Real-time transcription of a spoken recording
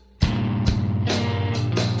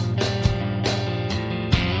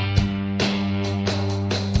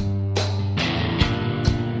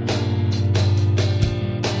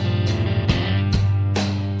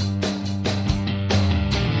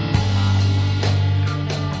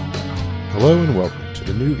Hello and welcome to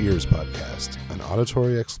the New Ears Podcast, an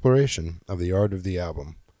auditory exploration of the art of the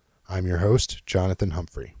album. I'm your host, Jonathan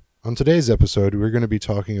Humphrey. On today's episode, we're going to be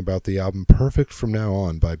talking about the album Perfect From Now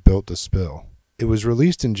On by Built to Spill. It was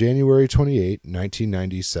released in January 28,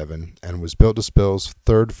 1997, and was Built to Spill's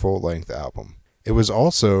third full-length album. It was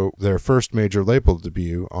also their first major label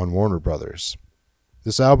debut on Warner Brothers.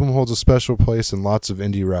 This album holds a special place in lots of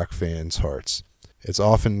indie rock fans' hearts. It's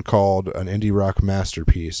often called an indie rock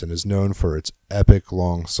masterpiece and is known for its epic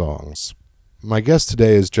long songs. My guest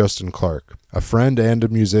today is Justin Clark, a friend and a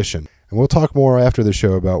musician, and we'll talk more after the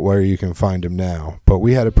show about where you can find him now, but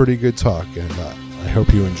we had a pretty good talk, and I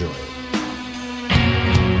hope you enjoy it.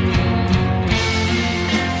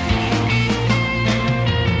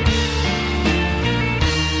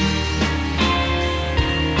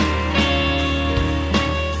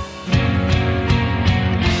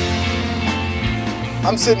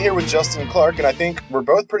 I'm sitting here with Justin Clark, and I think we're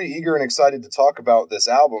both pretty eager and excited to talk about this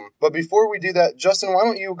album. But before we do that, Justin, why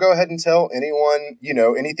don't you go ahead and tell anyone,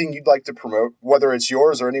 anything you'd like to promote, whether it's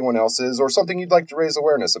yours or anyone else's, or something you'd like to raise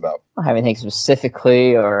awareness about? I don't have anything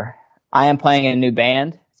specifically, I am playing in a new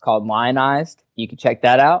band. It's called Lionized. You can check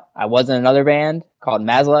that out. I was in another band called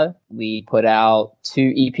Maslow. We put out 2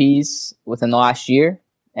 EPs within the last year,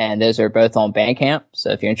 and those are both on Bandcamp. So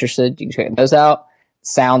if you're interested, you can check those out.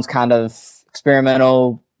 Sounds kind of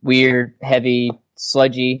experimental, weird, heavy,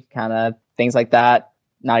 sludgy, kind of things like that.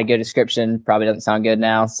 Not a good description. Probably doesn't sound good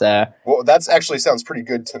now. So, well, that actually sounds pretty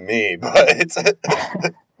good to me, but it's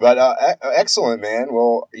excellent, man.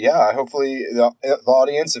 Well, yeah. Hopefully, the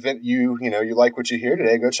audience, if you like what you hear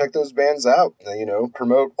today, go check those bands out.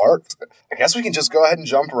 Promote art. I guess we can just go ahead and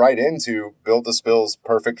jump right into Built to Spill's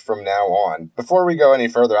Perfect From Now On. Before we go any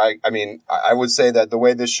further, I would say that the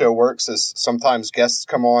way this show works is sometimes guests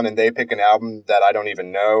come on and they pick an album that I don't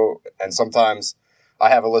even know, and sometimes I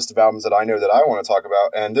have a list of albums that I know that I want to talk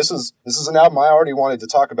about, and this is an album I already wanted to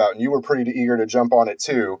talk about, and you were pretty eager to jump on it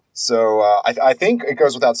too. So I think it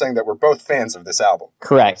goes without saying that we're both fans of this album.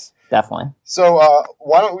 Correct, definitely. So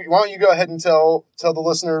why don't you go ahead and tell the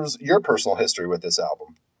listeners your personal history with this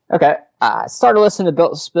album? Okay, I started listening to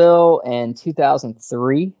Built to Spill in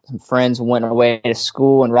 2003. Some friends went away to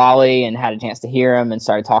school in Raleigh and had a chance to hear them and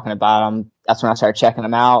started talking about them. That's when I started checking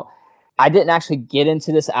them out. I didn't actually get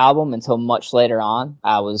into this album until much later on.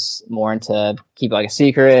 I was more into Keep It Like a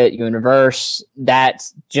Secret, Universe, that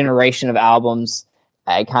generation of albums.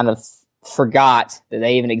 I kind of forgot that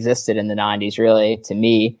they even existed in the 90s, really, to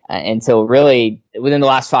me, until really within the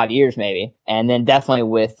last 5 years, maybe. And then definitely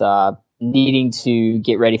with needing to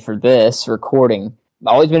get ready for this recording.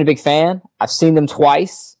 I've always been a big fan. I've seen them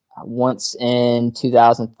twice. Once in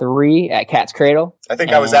 2003 at Cat's Cradle. I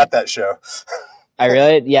think I was at that show. I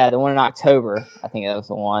really? Yeah, the one in October. I think that was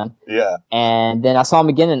the one. Yeah. And then I saw him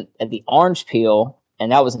again at the Orange Peel,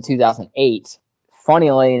 and that was in 2008.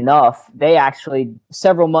 Funnily enough, they actually,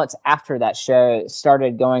 several months after that show,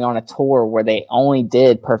 started going on a tour where they only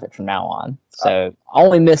did Perfect From Now On. So I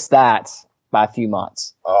only missed that by a few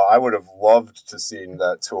months. I would have loved to see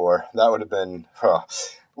that tour. That would have been...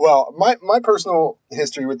 Well, my personal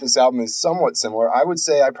history with this album is somewhat similar. I would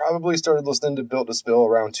say I probably started listening to Built to Spill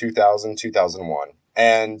around 2000, 2001,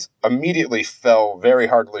 and immediately fell very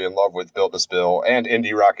heartily in love with Built to Spill and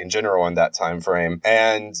indie rock in general in that time frame.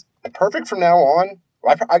 And Perfect From Now On,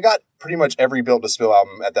 I got pretty much every Built to Spill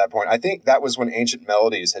album at that point. I think that was when Ancient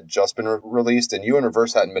Melodies had just been released and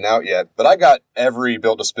Universe hadn't been out yet. But I got every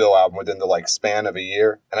Built to Spill album within the span of a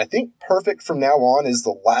year. And I think Perfect From Now On is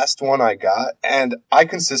the last one I got. And I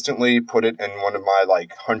consistently put it in one of my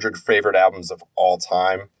 100 favorite albums of all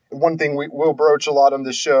time. One thing we will broach a lot on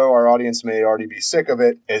this show, our audience may already be sick of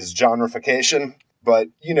it, is genreification. But,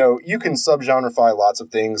 you can subgenreify lots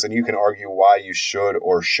of things and you can argue why you should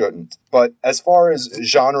or shouldn't. But as far as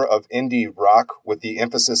genre of indie rock with the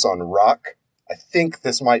emphasis on rock, I think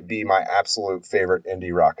this might be my absolute favorite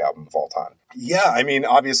indie rock album of all time. Yeah,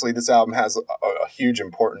 obviously this album has a huge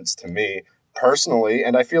importance to me personally,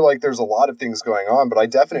 and I feel like there's a lot of things going on, but I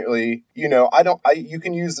definitely, you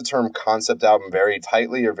can use the term concept album very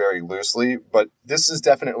tightly or very loosely, but this is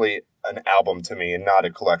definitely an album to me and not a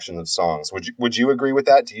collection of songs. Would you agree with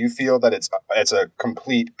that? Do you feel that it's a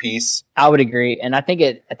complete piece? I would agree, and I think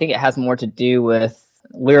it has more to do with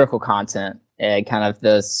lyrical content, kind of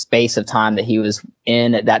the space of time that he was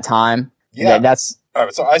in at that time. Yeah, that's. All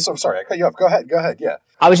right, so I'm sorry, I cut you off. Go ahead. Yeah.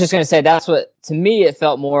 I was just going to say that's what, to me, it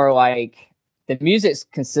felt more like the music's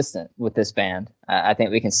consistent with this band. I think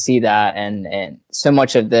we can see that, and so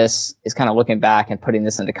much of this is kind of looking back and putting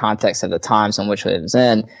this into context of the times in which it was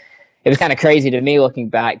in. It was kind of crazy to me looking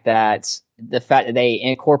back that the fact that they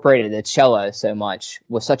incorporated the cello so much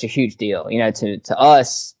was such a huge deal. You know, to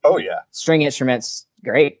us, Oh yeah. string instruments,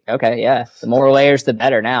 great. Okay, yeah. The more layers, the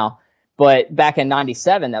better now. But back in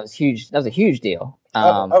 '97, that was huge. That was a huge deal.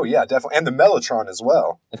 Oh yeah, definitely. And the Mellotron as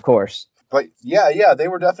well. Of course. But yeah, they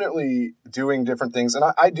were definitely doing different things.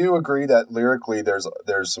 And I do agree that lyrically there's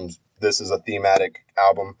some, this is a thematic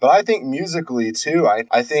album. But I think musically too,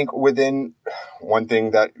 I think within one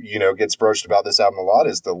thing that, you know, gets broached about this album a lot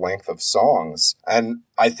is the length of songs. And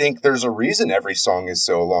I think there's a reason every song is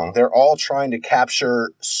so long. They're all trying to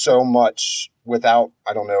capture so much without,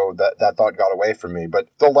 I don't know, that thought got away from me. But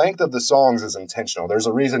the length of the songs is intentional. There's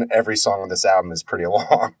a reason every song on this album is pretty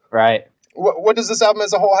long. Right. What does this album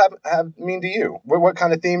as a whole have mean to you? What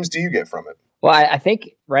kind of themes do you get from it? Well, I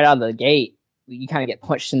think right out of the gate, you kind of get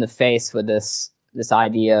punched in the face with this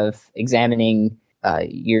idea of examining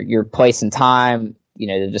your place and time. You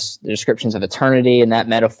know, the descriptions of eternity and that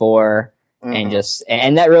metaphor, and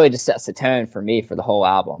that really just sets the tone for me for the whole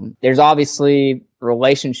album. There's obviously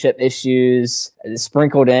relationship issues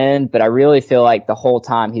sprinkled in, but I really feel like the whole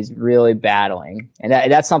time he's really battling, and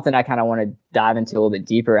that's something I kind of want to dive into a little bit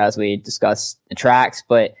deeper as we discuss the tracks.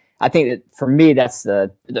 But I think that for me, that's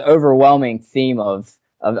the overwhelming theme of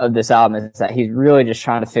this album, is that he's really just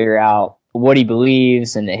trying to figure out what he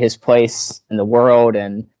believes and his place in the world,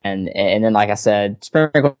 and then, like I said,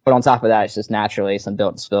 sprinkled on top of that, it's just naturally some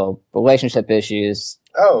Built to Spill relationship issues.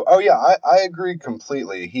 Oh yeah, I agree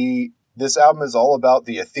completely. This album is all about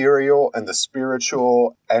the ethereal and the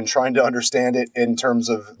spiritual and trying to understand it in terms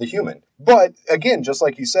of the human. But again, just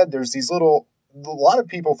like you said, there's a lot of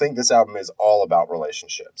people think this album is all about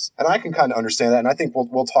relationships. And I can kind of understand that. And I think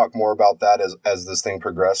we'll talk more about that as this thing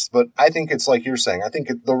progresses. But I think it's like you're saying. I think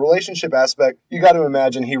the relationship aspect, you got to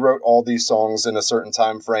imagine he wrote all these songs in a certain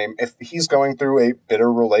time frame. If he's going through a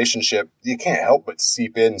bitter relationship, you can't help but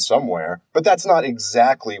seep in somewhere. But that's not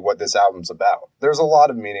exactly what this album's about. There's a lot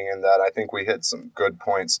of meaning in that. I think we hit some good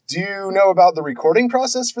points. Do you know about the recording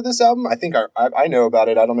process for this album? I think I know about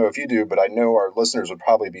it. I don't know if you do, but I know our listeners would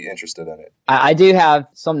probably be interested in it. I do have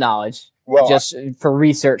some knowledge, well, just for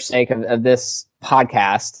research sake of this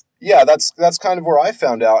podcast. Yeah, that's kind of where I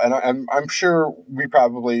found out, and I'm sure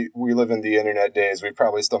we live in the internet days. We've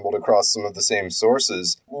probably stumbled across some of the same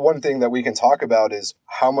sources. One thing that we can talk about is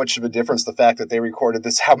how much of a difference the fact that they recorded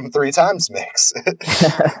this album 3 times makes.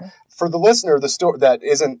 For the listener, that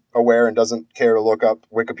isn't aware and doesn't care to look up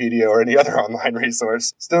Wikipedia or any other online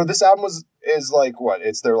resource. So this album is like what?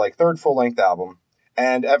 It's their like 3rd full-length album.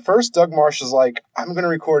 And at first, Doug Martsch is like, I'm going to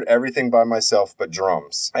record everything by myself but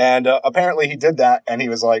drums. And apparently he did that, and he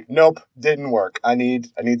was like, nope, didn't work. I need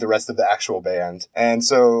the rest of the actual band. And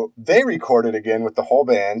so they recorded again with the whole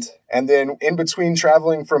band. And then in between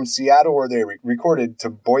traveling from Seattle, where they recorded, to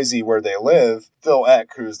Boise, where they live, Phil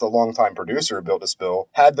Ek, who's the longtime producer of Built to Spill,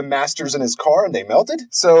 had the masters in his car and they melted.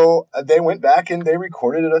 So they went back and they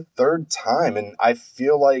recorded it a 3rd time. And I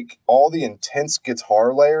feel like all the intense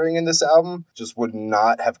guitar layering in this album just would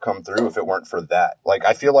not have come through if it weren't for that. Like,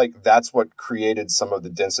 I feel like that's what created some of the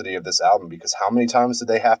density of this album, because how many times did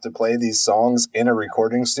they have to play these songs in a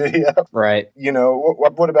recording studio? Right. You know,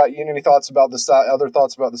 what about you? Any thoughts about the style, other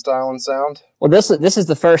thoughts about the style and sound? Well, this is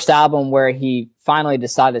the first album where he finally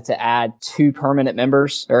decided to add 2 permanent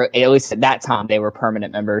members, or at least at that time they were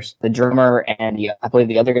permanent members. The drummer and I believe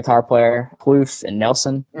the other guitar player, Plouffe and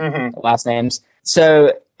Nelson, last names.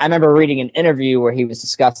 So I remember reading an interview where he was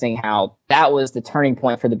discussing how that was the turning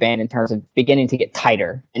point for the band in terms of beginning to get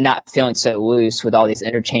tighter and not feeling so loose with all these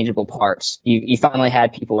interchangeable parts. You finally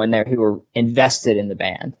had people in there who were invested in the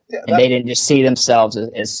band, and they didn't just see themselves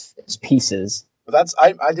as pieces.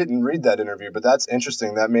 I didn't read that interview, but that's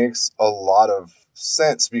interesting. That makes a lot of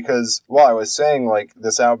sense, because while I was saying like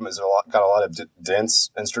this album has got a lot of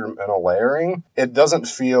dense instrumental layering, it doesn't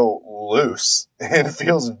feel loose. It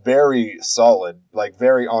feels very solid, like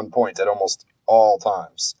very on point at almost all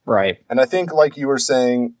times. Right. And I think, like you were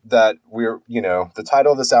saying, that the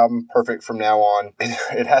title of this album, Perfect From Now On,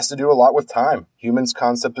 it has to do a lot with time. Humans'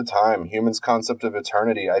 concept of time, humans' concept of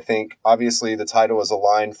eternity. I think, obviously, the title is a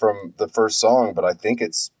line from the first song, but I think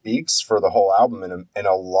it speaks for the whole album in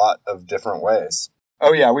a lot of different ways.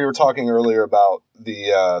 Oh yeah, we were talking earlier about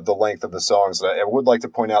the length of the songs. I would like to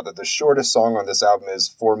point out that the shortest song on this album is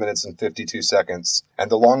 4 minutes and 52 seconds, and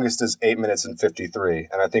the longest is 8 minutes and 53.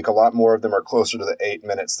 And I think a lot more of them are closer to the 8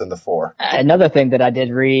 minutes than the 4. Another thing that I did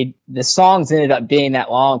read, the songs ended up being that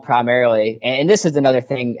long primarily, and this is another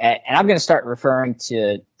thing. And I'm going to start referring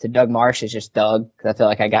to Doug Martsch as just Doug, because I feel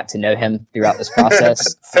like I got to know him throughout this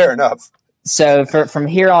process. Fair enough. So from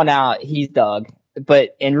here on out, he's Doug.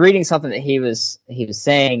 But in reading something that he was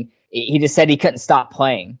saying, he just said he couldn't stop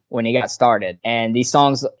playing when he got started. And these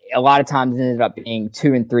songs, a lot of times, ended up being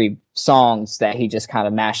 2 and 3 songs that he just kind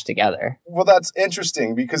of mashed together. Well, that's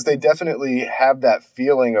interesting because they definitely have that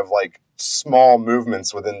feeling of like small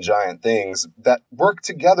movements within giant things that work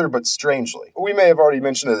together, but strangely. We may have already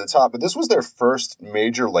mentioned at the top, but this was their first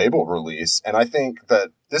major label release. And I think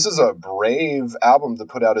that this is a brave album to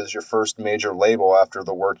put out as your first major label after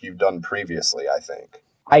the work you've done previously, I think.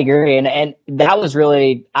 I agree. And that was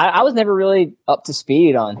really, I was never really up to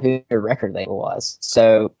speed on who their record label was.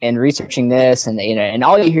 So in researching this and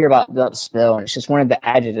all you hear about Built to Spill, and it's just one of the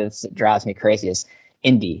adjectives that drives me crazy is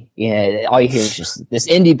indie. All you hear is just this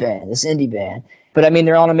indie band. But I mean,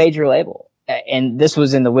 they're on a major label. And this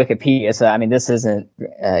was in the Wikipedia. So, I mean, this isn't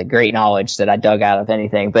great knowledge that I dug out of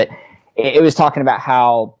anything, but it was talking about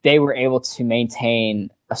how they were able to maintain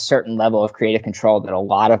a certain level of creative control that a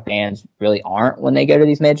lot of bands really aren't when they go to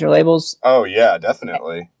these major labels. Oh yeah,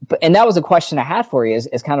 definitely. And that was a question I had for you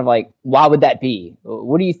is kind of like, why would that be?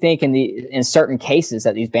 What do you think in certain cases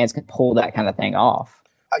that these bands can pull that kind of thing off?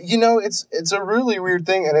 It's a really weird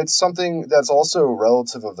thing, and it's something that's also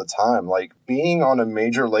relative of the time. Like, being on a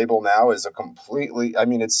major label now is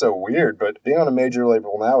it's so weird, but being on a major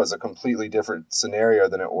label now is a completely different scenario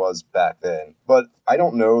than it was back then. But I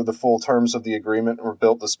don't know the full terms of the agreement or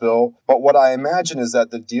Built to Spill, but what I imagine is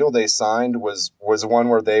that the deal they signed was one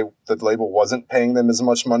where the label wasn't paying them as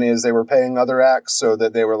much money as they were paying other acts, so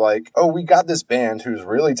that they were like, oh, we got this band who's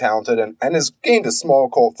really talented and has gained a small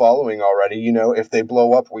cult following already. If they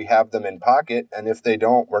blow up, we have them in pocket, and if they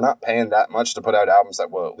don't, we're not paying that much to put out albums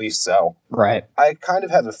that will at least sell. Right. I kind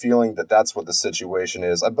of have a feeling that that's what the situation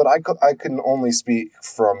is, but I can only speak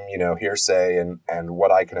from hearsay and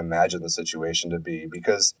what I can imagine the situation to be,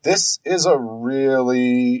 because this is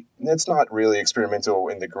it's not really experimental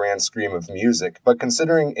in the grand scheme of music, but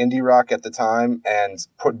considering indie rock at the time and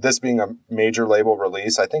this being a major label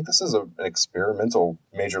release, I think this is an experimental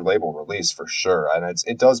major label release for sure. And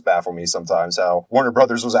it does baffle me sometimes how Warner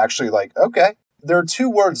Brothers was actually like, okay. There are 2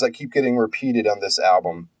 words that keep getting repeated on this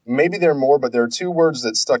album. Maybe there are more, but there are 2 words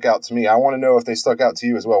that stuck out to me. I want to know if they stuck out to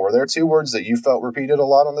you as well. Were there 2 words that you felt repeated a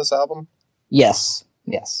lot on this album? Yes.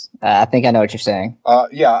 I think I know what you're saying.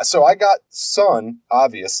 Yeah, so I got sun,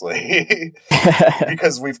 obviously,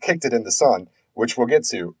 because we've kicked it in the sun, which we'll get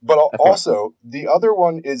to. But also, the other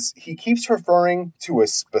one is he keeps referring to a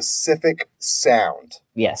specific sound.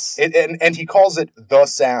 Yes. And he calls it the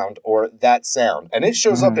sound or that sound. And it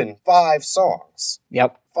shows up in 5 songs.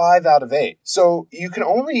 Yep. 5 out of 8. So you can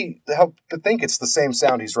only help but think it's the same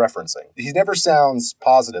sound he's referencing. He never sounds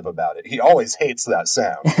positive about it. He always hates that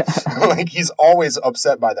sound. Like, he's always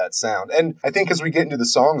upset by that sound. And I think as we get into the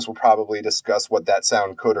songs, we'll probably discuss what that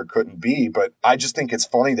sound could or couldn't be. But I just think it's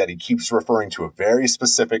funny that he keeps referring to a very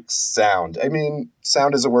specific sound. I mean,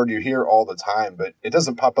 sound is a word you hear all the time, but it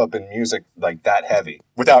doesn't pop up in music like that heavy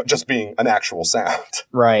without just being an actual sound.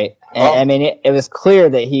 Right. And, I mean, it was clear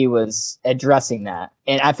that he was addressing that.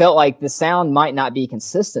 And I felt like the sound might not be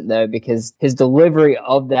consistent, though, because his delivery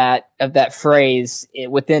of that phrase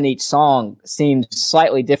within each song seems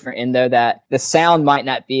slightly different, in though that the sound might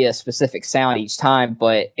not be a specific sound each time,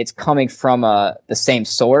 but it's coming from the same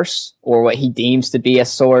source, or what he deems to be a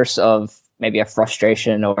source of maybe a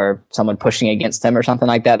frustration or someone pushing against him or something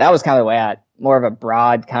like that. That was kind of the way more of a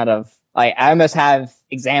broad kind of, like, I almost have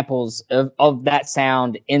examples of that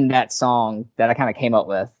sound in that song that I kind of came up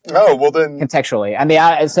with. Oh, well then contextually. I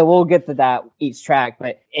mean, so we'll get to that each track,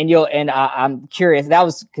 but I'm curious. That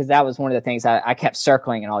was one of the things I kept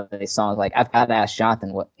circling in all of these songs. Like, I've got to ask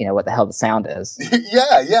Jonathan what the hell the sound is.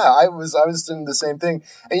 yeah. I was doing the same thing.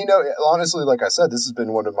 And honestly, like I said, this has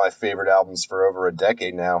been one of my favorite albums for over a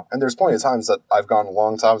decade now. And there's plenty of times that I've gone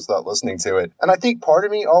long times without listening to it. And I think part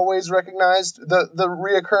of me always recognized the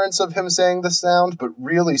reoccurrence of him saying the sound, but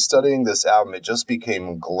really studying this album, it just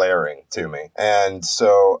became glaring to me. And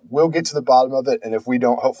so we'll get to the bottom of it, and if we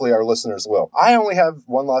don't, hopefully our listeners will. I only have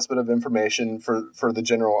one last bit of information for the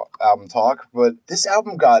general album talk, but this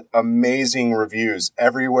album got amazing reviews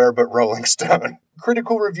everywhere but Rolling Stone.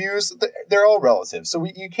 Critical reviews, they're all relative, so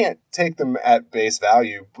you can't take them at base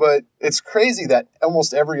value, but it's crazy that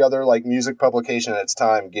almost every other music publication at its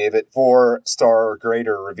time gave it 4-star or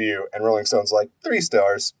greater review, and Rolling Stone's 3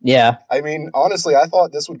 stars. Yeah. I mean, honestly, I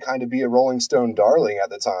thought this would kind of be a Rolling Stone darling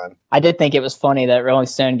at the time. I did think it was funny that Rolling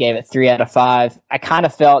Stone gave it 3 out of 5. I kind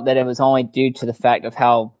of felt that it was only due to the fact of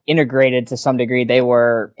how integrated to some degree they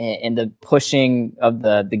were in the pushing of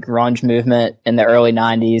the grunge movement in the early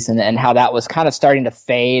 90s, and how that was kind of starting to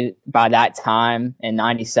fade by that time in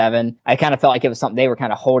 97. I kind of felt like it was something they were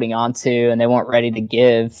kind of holding on to, and they weren't ready to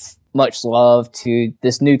give much love to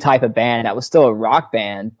this new type of band that was still a rock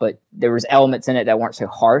band, but there was elements in it that weren't so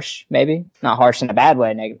harsh, maybe. Not harsh in a bad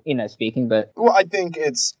way, speaking, but... Well,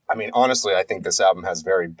 honestly, I think this album has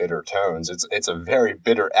very bitter tones. It's a very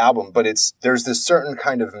bitter album, but there's this certain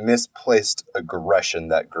kind of misplaced aggression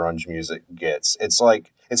that grunge music gets.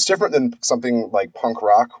 It's different than something like punk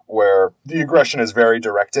rock, where the aggression is very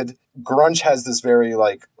directed. Grunge has this very,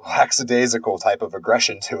 lackadaisical type of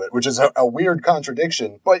aggression to it, which is a weird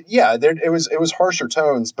contradiction. But yeah, it was harsher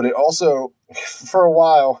tones, but it also, for a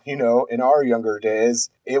while, in our younger days,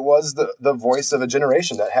 it was the voice of a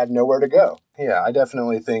generation that had nowhere to go. Yeah, I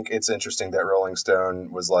definitely think it's interesting that Rolling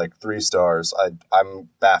Stone was 3 stars. I'm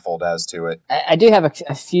baffled as to it. I do have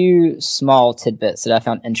a few small tidbits that I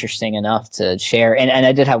found interesting enough to share. And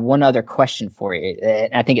I did have one other question for you.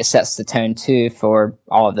 And I think it sets the tone, too, for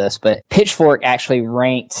all of this. But Pitchfork actually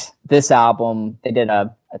ranked this album. They did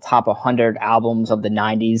a top 100 albums of the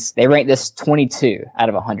 90s. They ranked this 22 out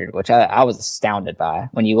of 100, which I was astounded by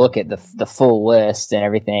when you look at the full list and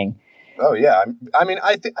everything. Oh, yeah.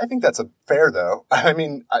 I think that's fair, though.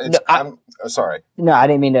 I'm sorry. No, I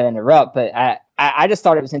didn't mean to interrupt, but I just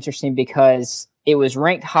thought it was interesting because it was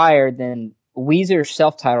ranked higher than Weezer's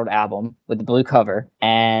self-titled album with the blue cover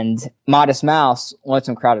and Modest Mouse,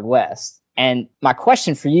 Lonesome Crowded West. And my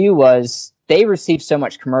question for you was, they received so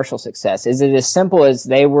much commercial success. Is it as simple as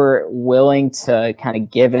they were willing to kind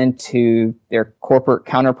of give in to their corporate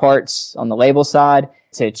counterparts on the label side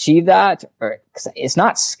to achieve that? Or 'cause it's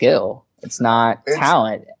not skill. It's not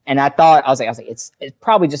talent. And I was like, it's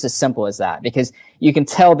probably just as simple as that, because you can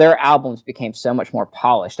tell their albums became so much more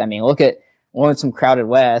polished. I mean, look at Lonesome Crowded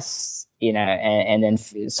West, and then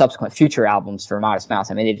subsequent future albums for Modest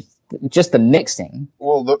Mouse. I mean, just the mixing.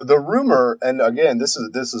 Well, the rumor, and again, this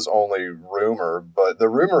is only rumor, but the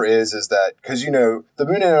rumor is that because the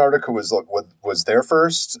Moon Antarctica was their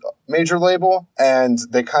first major label, and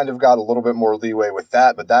they kind of got a little bit more leeway with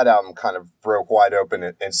that, but that album kind of broke wide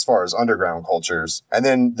open as far as underground cultures. And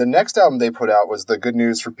then the next album they put out was The Good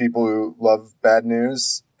News for People Who Love Bad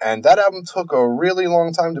News. And that album took a really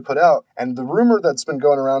long time to put out. And the rumor that's been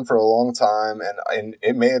going around for a long time, and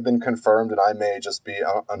it may have been confirmed, and I may just be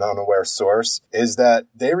an unaware source, is that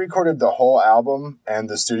they recorded the whole album, and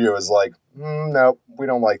the studio is like, no, we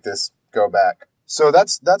don't like this, go back. So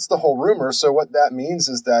that's the whole rumor. So what that means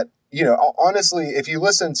is that, honestly, if you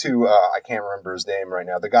listen to, I can't remember his name right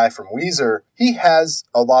now, the guy from Weezer,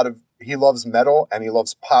 he loves metal and he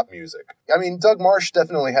loves pop music. I mean, Doug Marsh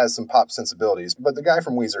definitely has some pop sensibilities, but the guy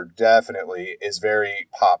from Weezer definitely is very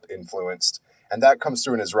pop influenced. And that comes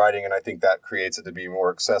through in his writing, and I think that creates it to be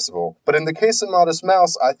more accessible. But in the case of Modest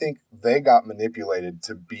Mouse, I think they got manipulated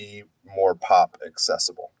to be more pop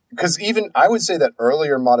accessible. Because even, I would say that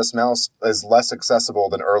earlier Modest Mouse is less accessible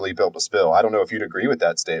than early Built to Spill. I don't know if you'd agree with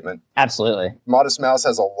that statement. Absolutely. Modest Mouse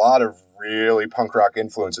has a lot of really punk rock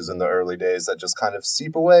influences in the early days that just kind of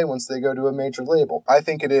seep away once they go to a major label. I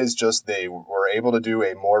think it is just they were able to do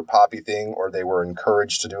a more poppy thing, or they were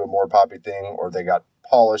encouraged to do a more poppy thing, or they got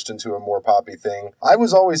polished into a more poppy thing. I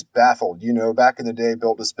was always baffled, back in the day,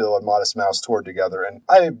 Built to Spill and Modest Mouse toured together, and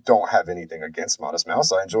I don't have anything against Modest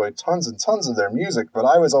Mouse. I enjoy tons and tons of their music, but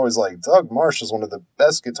I was always like, Doug Marsh is one of the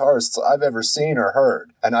best guitarists I've ever seen or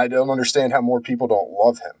heard, and I don't understand how more people don't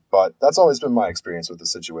love him. But that's always been my experience with the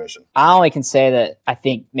situation. I only can say that I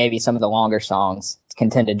think maybe some of the longer songs can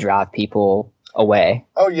tend to drive people away.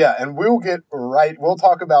 Oh yeah, and we'll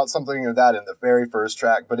talk about something of that in the very first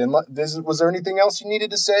track, but was there anything else you needed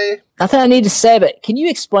to say? Nothing I need to say, but can you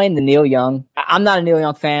explain the Neil Young? I'm not a Neil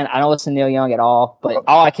Young fan. I don't listen to Neil Young at all, but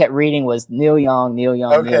all I kept reading was Neil Young. Okay, Neil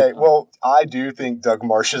Young. Well, I do think Doug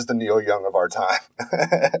Marsh is the Neil Young of our time.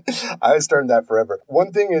 I was starting that forever.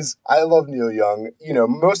 One thing is, I love Neil Young.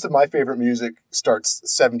 Most of my favorite music starts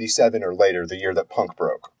 77 or later, the year that punk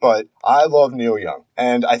broke. But I love Neil Young.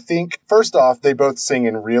 And I think, first off, they both sing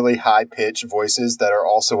in really high-pitched voices that are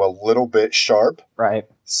also a little bit sharp. Right.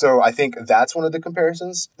 So I think that's one of the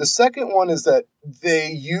comparisons. The second one is that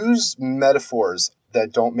they use metaphors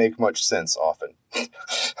that don't make much sense often.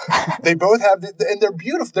 They both have, and they're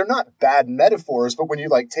beautiful. They're not bad metaphors, but when you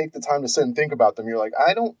take the time to sit and think about them, you're like,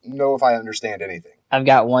 I don't know if I understand anything. I've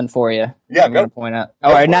got one for you. Yeah, I'm going to point out.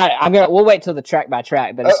 All right, we'll wait till the track by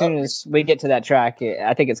track, but as soon as we get to that track,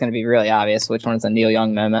 I think it's going to be really obvious which one's a Neil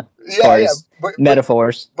Young moment. But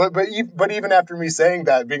metaphors. But even after me saying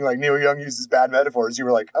that, being like Neil Young uses bad metaphors, you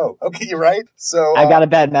were like, oh, okay, you're right. So I got a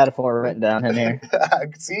bad metaphor written down in here.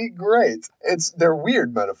 See, great. They're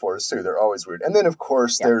weird metaphors too. They're always weird. And then of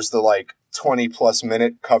course there's the 20+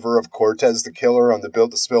 minute cover of Cortez the Killer on the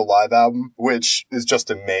Built to Spill live album, which is just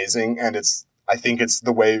amazing, and it's I think it's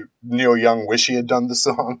the way Neil Young wish he had done the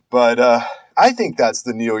song. But I think that's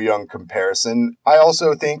the Neil Young comparison. I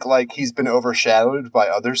also think like he's been overshadowed by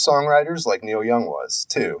other songwriters like Neil Young was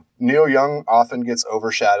too. Neil Young often gets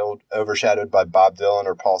overshadowed by Bob Dylan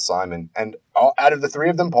or Paul Simon. And out of the three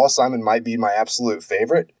of them, Paul Simon might be my absolute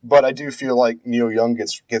favorite. But I do feel like Neil Young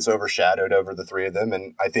gets overshadowed over the three of them.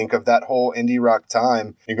 And I think of that whole indie rock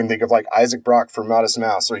time. You can think of like Isaac Brock from Modest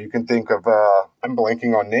Mouse, or you can think of, I'm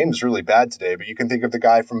blanking on names really bad today, but you can think of the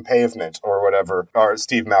guy from Pavement or whatever, or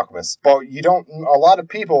Steve Malkmus. But a lot of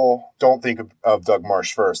people don't think of Doug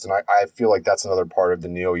Martsch first. And I feel like that's another part of the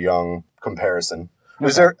Neil Young comparison. Okay.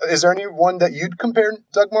 Is there anyone that you'd compare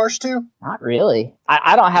Doug Martsch to? Not really.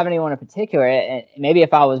 I don't have anyone in particular. And maybe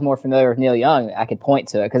if I was more familiar with Neil Young, I could point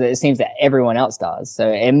to it because it seems that everyone else does.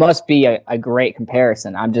 So it must be a great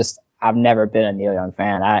comparison. I've never been a Neil Young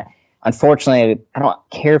fan. Unfortunately, I don't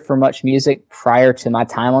care for much music prior to my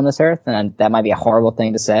time on this earth, and that might be a horrible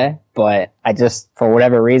thing to say, but I just, for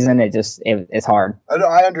whatever reason, it's hard.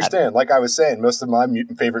 I understand. Like I was saying, most of my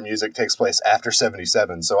favorite music takes place after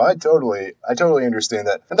 77, so I totally understand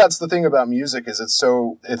that. And that's the thing about music is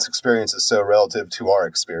its experience is so relative to our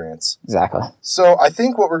experience. Exactly. So I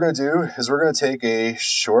think what we're going to do is we're going to take a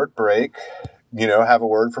short break, have a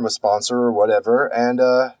word from a sponsor or whatever, and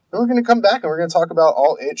then we're going to come back and we're going to talk about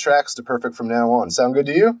all 8 tracks to Perfect from now on. Sound good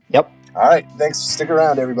to you? Yep. All right. Thanks. Stick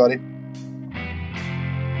around, everybody.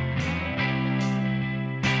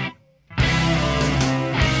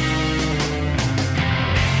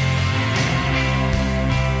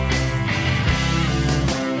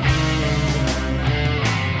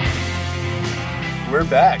 We're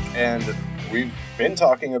back, and we've been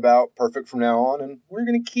talking about Perfect from now on, and we're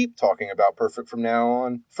going to keep talking about Perfect from now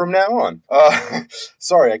on.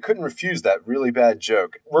 Sorry, I couldn't refuse that really bad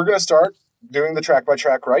joke. We're going to start doing the track by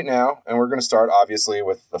track right now, and we're going to start, obviously,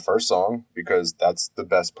 with the first song, because that's the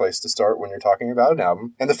best place to start when you're talking about an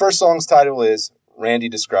album. And the first song's title is Randy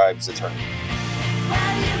Describes Eternity.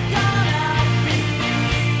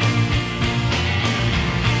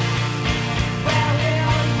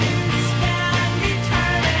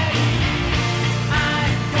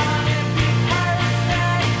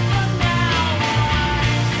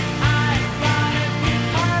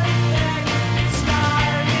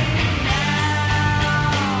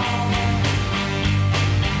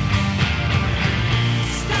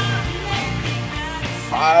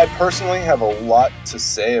 I personally have a lot to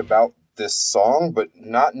say about this song, but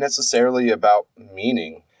not necessarily about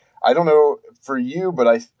meaning. I don't know for you,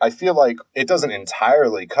 but I feel like it doesn't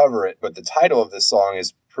entirely cover it, but the title of this song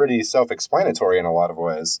is pretty self-explanatory in a lot of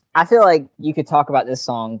ways. I feel like you could talk about this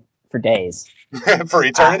song for days. For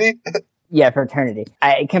eternity? Yeah, for eternity.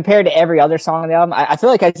 Compared to every other song on the album, I feel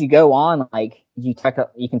like as you go on, like you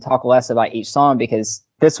can talk less about each song because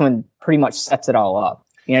this one pretty much sets it all up.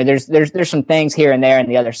 There's some things here and there in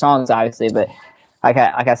the other songs, obviously, but like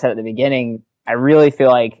I said at the beginning, I really feel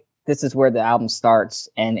like this is where the album starts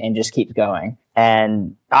and just keeps going.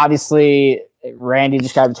 And obviously, Randy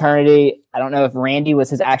Describes Eternity. I don't know if Randy was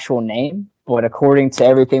his actual name, but according to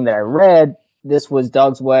everything that I read, this was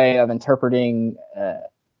Doug's way of interpreting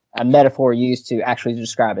a metaphor used to actually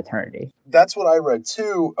describe eternity. That's what I read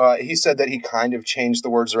too. He said that he kind of changed the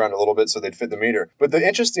words around a little bit so they'd fit the meter. But the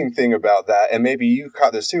interesting thing about that, and maybe you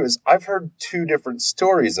caught this too, is I've heard 2 different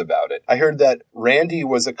stories about it. I heard that Randy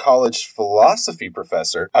was a college philosophy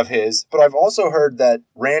professor of his, but I've also heard that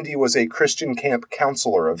Randy was a Christian camp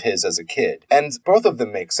counselor of his as a kid. And both of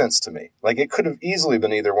them make sense to me. Like, it could have easily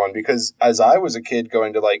been either one, because as I was a kid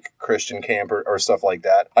going to like Christian camp or stuff like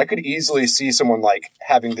that, I could easily see someone like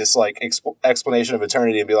having this like explanation of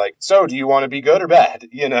eternity and be like, so do you want to be good or bad,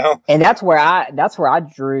 And that's where I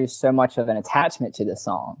drew so much of an attachment to this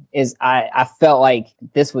song. Is I felt like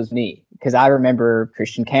this was me, because I remember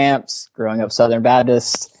Christian camps, growing up Southern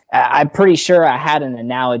Baptist. I'm pretty sure I had an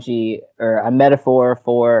analogy or a metaphor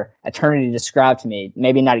for eternity described to me.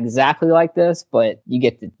 Maybe not exactly like this, but you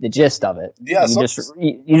get the gist of it. Yeah,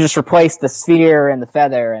 you just replace the sphere and the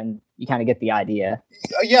feather, and you kind of get the idea.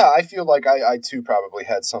 Yeah, I feel like I too probably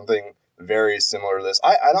had something very similar to this.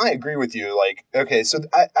 I agree with you. Like, okay, so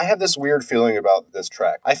I have this weird feeling about this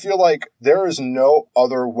track. I feel like there is no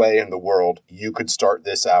other way in the world you could start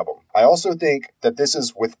this album. I also think that this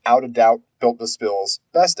is without a doubt Built to Spill's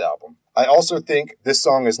best album. I also think this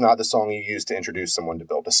song is not the song you use to introduce someone to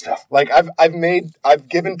Built to Spill. Like, I've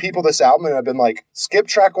given people this album and I've been like, skip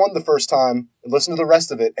track 1 the first time, listen to the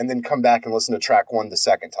rest of it, and then come back and listen to track 1 the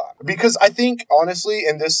second time. Because I think, honestly,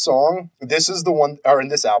 in this song, this is the one, or in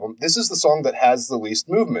this album, this is the song that has the least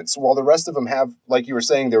movements. While the rest of them have, like you were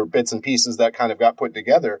saying, there were bits and pieces that kind of got put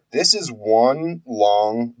together. This is one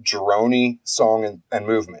long, droney song and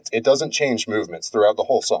movement. It doesn't change movements throughout the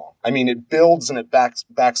whole song. I mean, it builds and it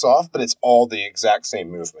backs off, but it's all the exact same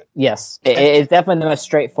movement. Yes, it's definitely the most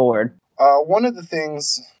straightforward. One of the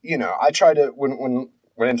things, I try to, when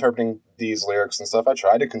interpreting these lyrics and stuff, I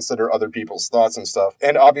try to consider other people's thoughts and stuff.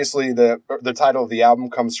 And obviously the title of the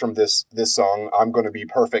album comes from this song, I'm going to be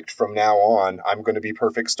perfect from now on. I'm going to be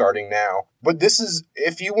perfect starting now. But this is,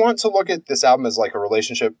 if you want to look at this album as like a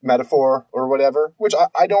relationship metaphor or whatever, which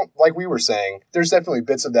I don't, like we were saying, there's definitely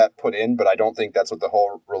bits of that put in, but I don't think that's what the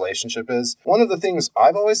whole relationship is. One of the things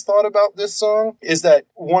I've always thought about this song is that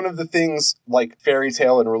one of the things, like fairy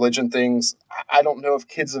tale and religion things, I don't know if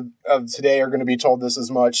kids of today are going to be told this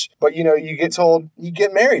as much, but you get told you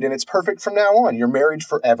get married and it's perfect from now on. You're married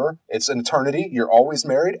forever. It's an eternity. You're always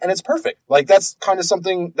married and it's perfect. Like that's kind of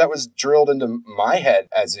something that was drilled into my head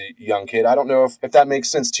as a young kid. I don't know if that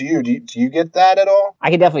makes sense to you. Do you get that at all? I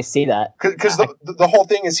can definitely see that. Because the whole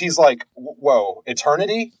thing is he's like, whoa,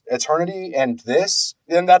 eternity and this.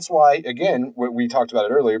 And that's why, again, we talked about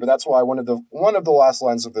it earlier, but that's why one of the last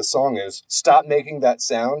lines of this song is stop making that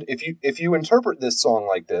sound. If you interpret this song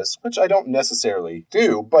like this, which I don't necessarily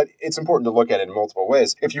do, but it's important to look at it in multiple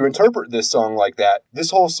ways. If you interpret this song like that,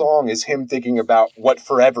 this whole song is him thinking about what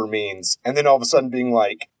forever means, and then all of a sudden being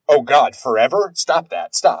like, oh God, forever? Stop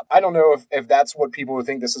that. Stop. I don't know if that's what people who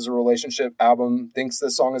think this is a relationship album thinks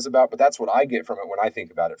this song is about, but that's what I get from it when I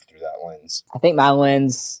think about it through that lens. I think my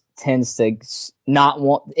lens tends to not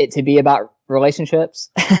want it to be about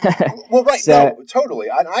relationships. Well, right. So, no, totally.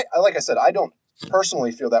 I like I said, I don't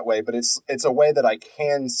personally feel that way, but it's a way that I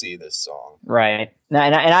can see this song. Right.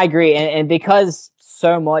 And I agree. And because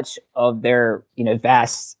so much of their,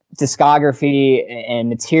 vast discography and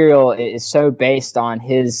material is so based on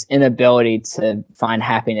his inability to find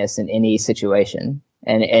happiness in any situation.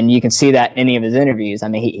 And you can see that in any of his interviews. I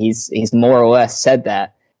mean, he's more or less said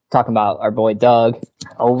that. Talking about our boy Doug,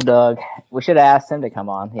 old Doug. We should have asked him to come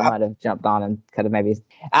on. He might have jumped on and could have maybe.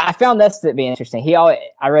 I found this to be interesting.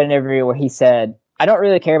 I read an interview where he said, I don't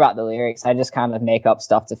really care about the lyrics. I just kind of make up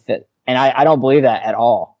stuff to fit. And I don't believe that at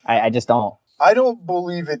all. I just don't. I don't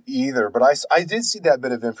believe it either, but I did see that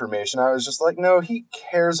bit of information. I was just like, no, he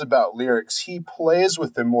cares about lyrics. He plays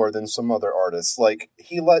with them more than some other artists. Like,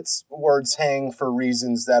 he lets words hang for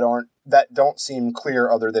reasons that don't seem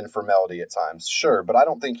clear other than for melody at times. Sure, but I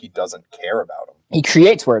don't think he doesn't care about them. He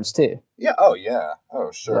creates words too. Yeah. Oh, yeah.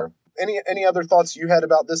 Oh, sure. Yeah. Any other thoughts you had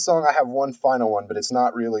about this song? I have one final one, but it's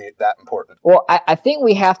not really that important. Well, I think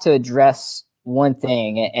we have to address one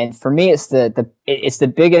thing, and for me, it's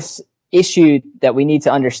the biggest issue that we need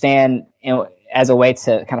to understand, as a way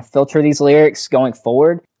to kind of filter these lyrics going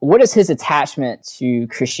forward. What is his attachment to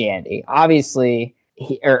Christianity? Obviously,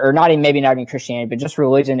 or not even Christianity, but just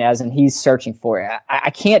religion, as in he's searching for it. I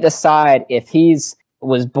can't decide if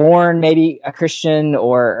was born maybe a Christian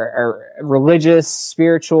or religious,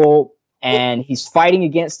 spiritual, and he's fighting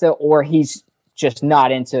against it, or he's just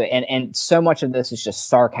not into it, and so much of this is just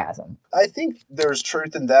sarcasm. I think there's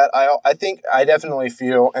truth in that. I think I definitely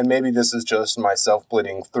feel, and maybe this is just myself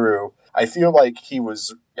bleeding through, I feel like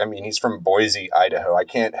he's from Boise, Idaho. I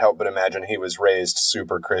can't help but imagine he was raised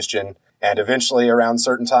super Christian, and eventually around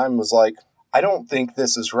certain time was like, I don't think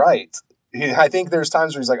this is right. I think there's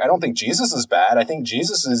times where he's like, I don't think Jesus is bad. I think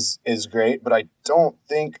Jesus is great, but I don't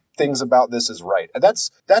think things about this is right. And that's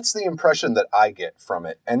the impression that I get from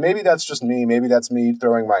it. And maybe that's just me. Maybe that's me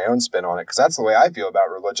throwing my own spin on it, because that's the way I feel about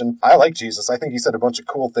religion. I like Jesus. I think he said a bunch of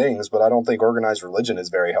cool things, but I don't think organized religion is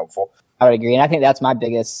very helpful. I would agree. And I think that's my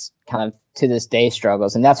biggest kind of to this day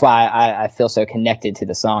struggles. And that's why I feel so connected to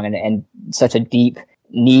the song and such a deep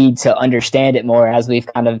need to understand it more, as we've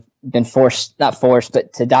kind of been not forced,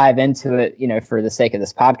 but to dive into it, for the sake of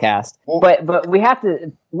this podcast. Well, but we have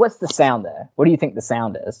to, what's the sound there? What do you think the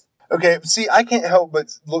sound is? Okay, see, I can't help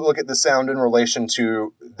but look at the sound in relation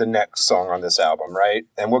to the next song on this album, right?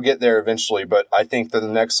 And we'll get there eventually, but I think that the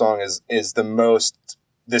next song is the most,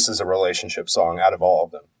 this is a relationship song out of all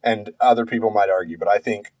of them. And other people might argue, but I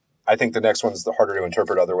think the next one's the harder to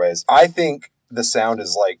interpret other ways. I think the sound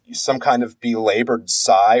is like some kind of belabored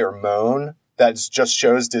sigh or moan that just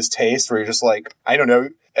shows distaste, where you're just like, I don't know,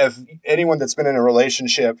 if anyone that's been in a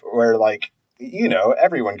relationship where, like,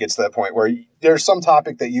 everyone gets to that point where there's some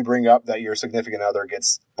topic that you bring up that your significant other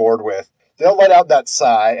gets bored with, they'll let out that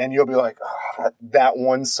sigh and you'll be like, oh, that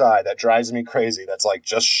one sigh that drives me crazy. That's like,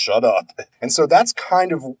 just shut up. And so that's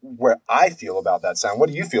kind of where I feel about that sound. What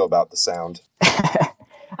do you feel about the sound?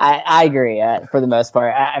 I agree for the most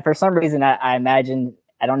part. For some reason, I imagine,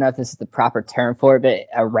 I don't know if this is the proper term for it, but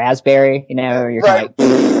a raspberry, you're right.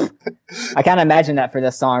 I kind of imagine that for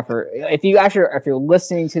this song. For if you're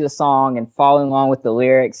listening to the song and following along with the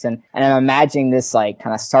lyrics, and I'm imagining this like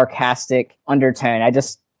kind of sarcastic undertone.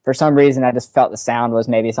 For some reason, I just felt the sound was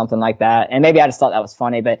maybe something like that, and maybe I just thought that was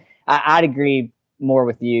funny. But I'd agree more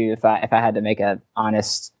with you if I had to make a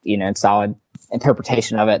honest, solid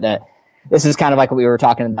interpretation of it. That this is kind of like what we were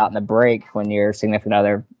talking about in the break when your significant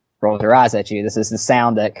other rolls their eyes at you. This is the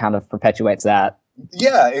sound that kind of perpetuates that.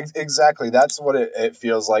 Yeah, exactly. That's what it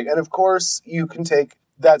feels like. And of course, you can take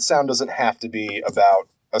that sound doesn't have to be about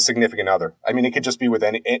a significant other. I mean, it could just be with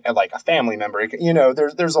like a family member.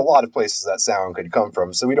 There's a lot of places that sound could come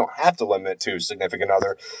from, so we don't have to limit it to significant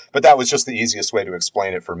other. But that was just the easiest way to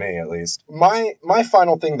explain it for me, at least. My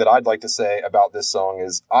final thing that I'd like to say about this song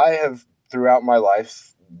is I have throughout my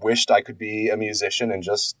life wished I could be a musician and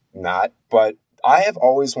just not. But I have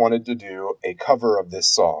always wanted to do a cover of this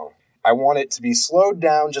song. I want it to be slowed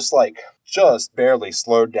down, just barely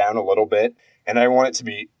slowed down a little bit. And I want it to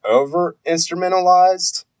be over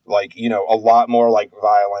instrumentalized, like, a lot more like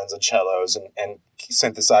violins and cellos and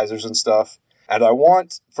synthesizers and stuff. And I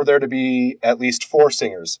want for there to be at least 4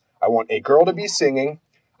 singers. I want a girl to be singing.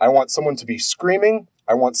 I want someone to be screaming.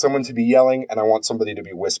 I want someone to be yelling, and I want somebody to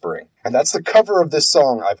be whispering. And that's the cover of this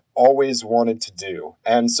song I've always wanted to do.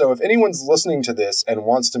 And so if anyone's listening to this and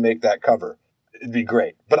wants to make that cover, it'd be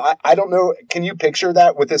great. But I don't know, can you picture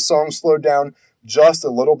that with this song slowed down just a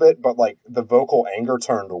little bit, but like the vocal anger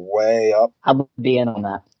turned way up? I'll be in on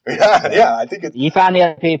that. Yeah, I think you find the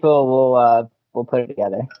other people, we'll put it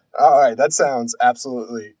together. All right, that sounds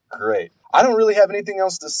absolutely great. I don't really have anything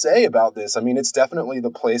else to say about this. I mean, it's definitely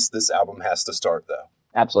the place this album has to start, though.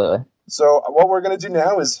 Absolutely. So what we're going to do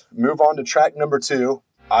now is move on to track number 2,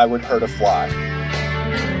 I Would Hurt a Fly.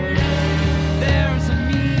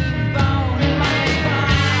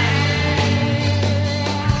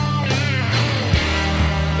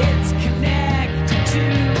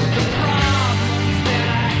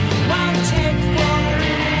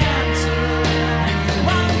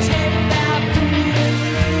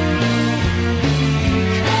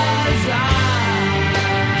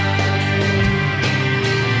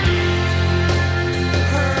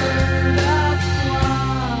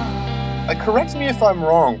 Correct me if I'm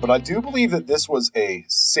wrong, but I do believe that this was a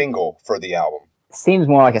single for the album. Seems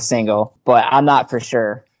more like a single, but I'm not for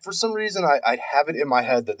sure. For some reason, I have it in my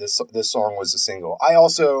head that this song was a single.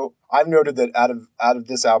 I've noted that out of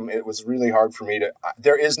this album, it was really hard for me to.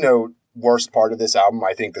 There is no worst part of this album.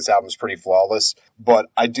 I think this album is pretty flawless, but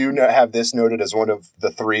I do have this noted as one of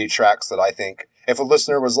the 3 tracks that I think, if a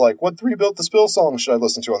listener was like, what 3 Built to Spill songs should I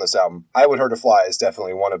listen to on this album? I Would Hurt a Fly is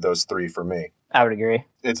definitely one of those 3 for me. I would agree.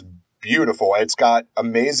 It's beautiful. It's got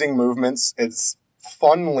amazing movements. It's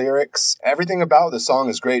fun lyrics. Everything about the song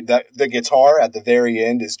is great. The guitar at the very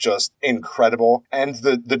end is just incredible. And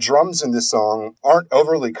the drums in this song aren't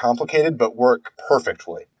overly complicated, but work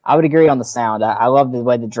perfectly. I would agree on the sound. I love the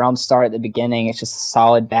way the drums start at the beginning. It's just a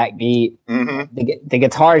solid backbeat. Mm-hmm. The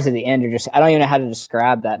guitars at the end are just, I don't even know how to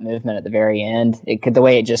describe that movement at the very end. The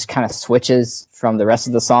way it just kind of switches from the rest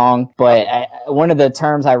of the song. But one of the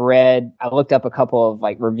terms I read, I looked up a couple of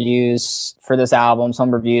like reviews for this album.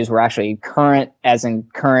 Some reviews were actually current, as in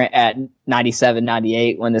current at 97,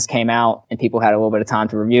 98 when this came out, and people had a little bit of time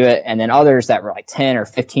to review it. And then others that were like 10 or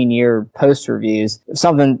 15 year post reviews.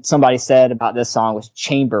 Something somebody said about this song was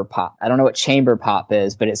chamber pop. I don't know what chamber pop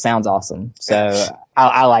is, but it sounds awesome. So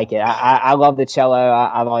I like it. I love the cello.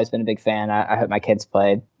 I've always been a big fan. I hope my kids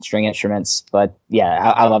play string instruments, but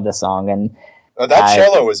yeah, I love this song. And that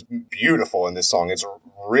cello is beautiful in this song. It's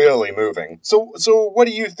really moving. So what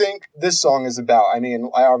do you think this song is about? I mean,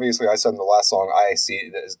 I said in the last song, I see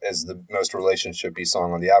it as the most relationship-y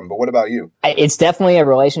song on the album, but what about you? It's definitely a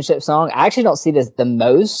relationship song. I actually don't see it as the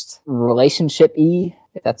most relationship-y,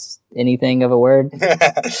 if that's anything of a word,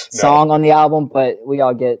 song on the album, but we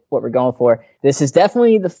all get what we're going for. This is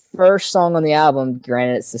definitely the first song on the album.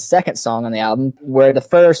 Granted, it's the second song on the album where the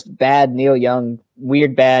first bad Neil Young,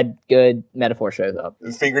 weird, bad, good metaphor shows up.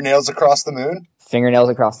 Fingernails across the moon? Fingernails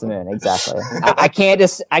across the moon, exactly. I can't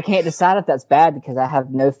decide if that's bad because I have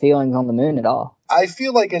no feelings on the moon at all. I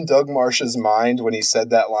feel like in Doug Marsh's mind, when he said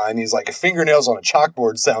that line, he's like, if fingernails on a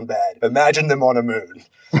chalkboard sound bad, imagine them on a moon.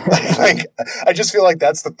 I just feel like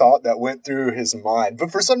that's the thought that went through his mind.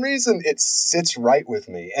 But for some reason, it sits right with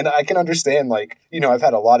me. And I can understand, I've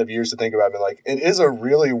had a lot of years to think about it. It is a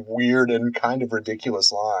really weird and kind of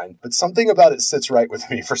ridiculous line. But something about it sits right with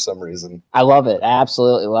me for some reason. I love it. I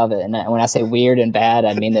absolutely love it. And when I say weird and bad.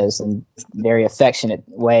 I mean those in very affectionate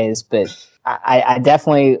ways, but I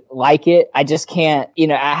definitely like it. I just can't,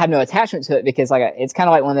 I have no attachment to it because it's kind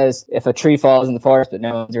of like one of those, if a tree falls in the forest but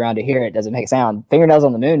no one's around to hear it, doesn't make sound. Fingernails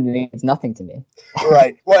on the Moon means nothing to me.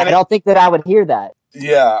 Right. Well, I don't think that I would hear that.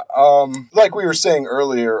 Yeah, like we were saying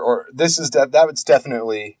earlier, or this is that was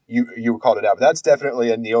definitely you called it out. But that's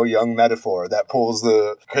definitely a Neil Young metaphor that pulls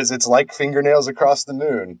because it's like fingernails across the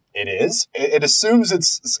moon. It is. It assumes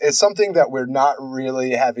it's something that we're not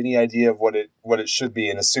really have any idea of what it should be,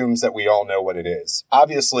 and assumes that we all know what it is.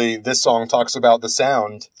 Obviously, this song talks about the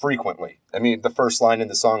sound frequently. I mean, the first line in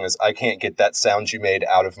the song is, "I can't get that sound you made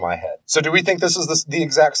out of my head." So do we think this is the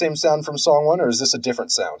exact same sound from song 1, or is this a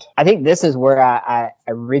different sound? I think this is where I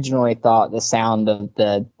originally thought the sound of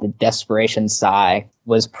the desperation sigh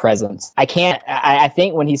was present. I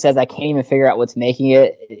think when he says I can't even figure out what's making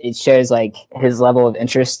it, it shows like his level of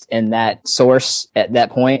interest in that source at that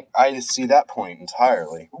point. I see that point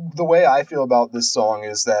entirely. The way I feel about this song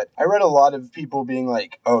is that I read a lot of people being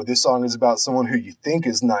like, oh, this song is about someone who you think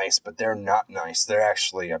is nice, but they're not nice. They're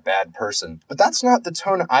actually a bad person. But that's not the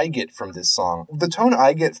tone I get from this song. The tone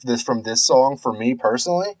I get from this song, for me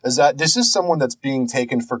personally, is that this is someone that's being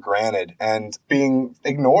taken for granted and being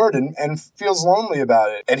ignored and feels lonely about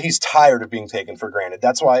it. And he's tired of being taken for granted.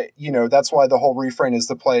 That's why the whole refrain is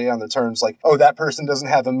the play on the terms like, oh, that person doesn't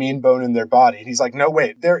have a mean bone in their body. And he's like, no,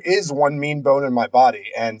 wait, there is one mean bone in my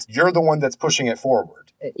body, and you're the one that's pushing it forward.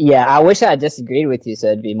 Yeah, I wish I disagreed with you so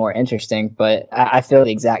it'd be more interesting, but I feel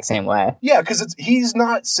the exact same way. Yeah, because he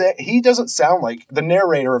doesn't sound like the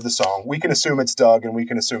narrator of the song. We can assume it's Doug, and we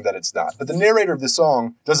can assume that it's not. But the narrator of the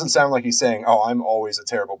song doesn't sound like he's saying, oh, I'm always a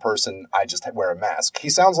terrible person, I just wear a mask. He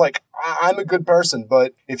sounds like, I'm a good person,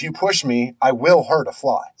 but if you push me, I will hurt a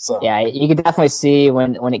fly. So yeah, you can definitely see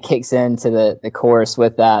when it kicks into the chorus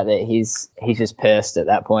with that he's just pissed at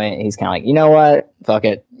that point. He's kind of like, you know what? Fuck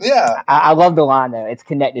it. Yeah. I love the line, though. It's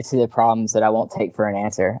connected to the problems that I won't take for an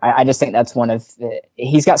answer. I just think that's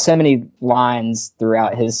he's got so many lines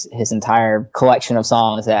throughout his entire collection of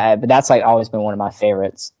songs but that's like always been one of my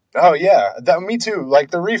favorites. Oh, yeah. Me too.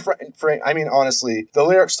 Like the refrain, I mean, honestly, the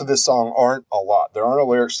lyrics to this song aren't a lot. There aren't a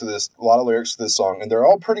lot of lyrics to this song, and they're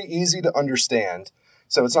all pretty easy to understand.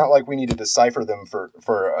 So it's not like we need to decipher them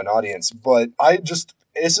for an audience. But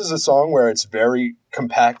this is a song where it's very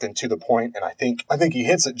compact and to the point, and I think he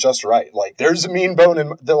hits it just right. Like, there's a mean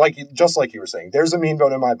bone just like you were saying, there's a mean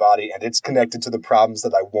bone in my body, and it's connected to the problems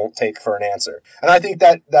that I won't take for an answer. And I think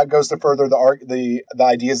that goes to further the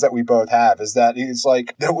ideas that we both have, is that it's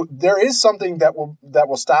like there is something that will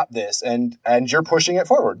stop this, and you're pushing it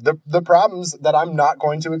forward. The problems that I'm not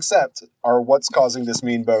going to accept are what's causing this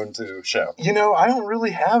mean bone to show. I don't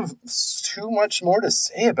really have too much more to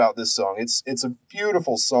say about this song. It's a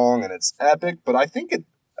beautiful song and it's epic, but I think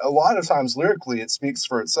a lot of times lyrically it speaks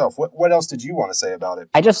for itself. What else did you want to say about it?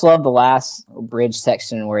 I just love the last bridge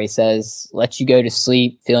section where he says, let you go to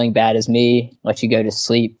sleep feeling bad as me, let you go to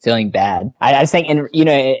sleep feeling bad. I just think, and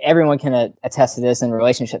everyone can attest to this in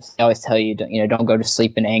relationships. They always tell you, don't go to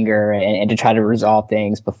sleep in anger and to try to resolve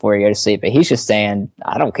things before you go to sleep. But he's just saying,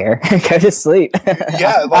 I don't care. Go to sleep.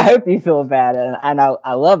 Yeah, I hope you feel bad. And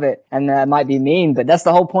I love it. And that might be mean, but that's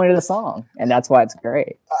the whole point of the song. And that's why it's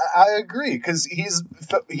great. I agree, because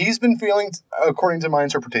he's been feeling, according to my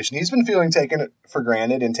interpretation, he's been feeling taken for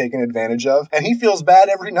granted and taken advantage of, and he feels bad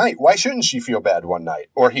every night. Why shouldn't she feel bad one night?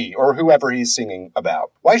 Or he, or whoever he's singing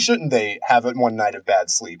about. Why shouldn't they have one night of bad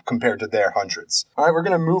sleep compared to their hundreds? All right, we're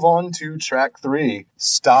going to move on to track 3,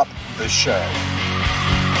 Stop the Show.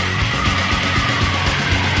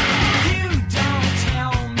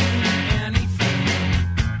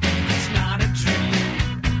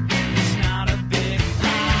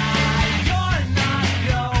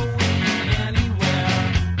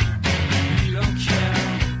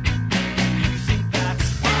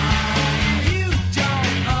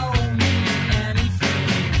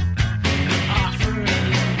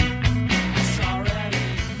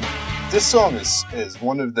 This song is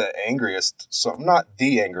one of the angriest, not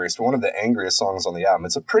the angriest, but one of the angriest songs on the album.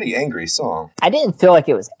 It's a pretty angry song. I didn't feel like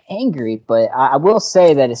it was angry, but I will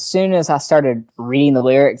say that as soon as I started reading the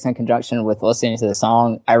lyrics in conjunction with listening to the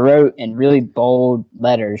song, I wrote in really bold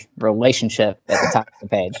letters, relationship, at the top of the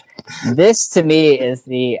page. This to me is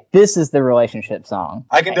the relationship song.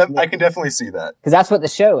 I can definitely see that, because that's what the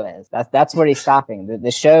show is. That's what he's stopping.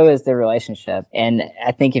 The show is the relationship, and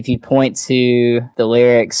I think if you point to the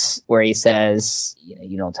lyrics where where he says,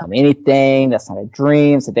 you don't tell me anything. That's not a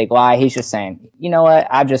dream. It's a big lie. He's just saying, you know what?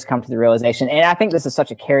 I've just come to the realization. And I think this is such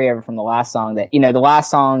a carryover from the last song that, the last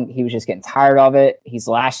song, he was just getting tired of it. He's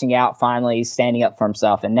lashing out. Finally, he's standing up for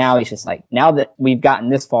himself. And now he's just like, now that we've gotten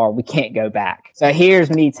this far, we can't go back. So here's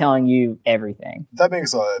me telling you everything. That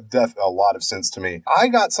makes a lot of sense to me. I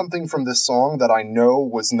got something from this song that I know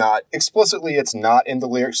was not explicitly, it's not in the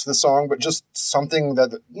lyrics to the song, but just something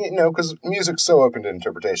that, because music's so open to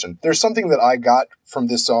interpretation. There's something that I got from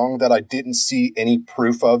this song that I didn't see any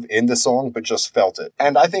proof of in the song, but just felt it.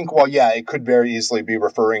 And I think, it could very easily be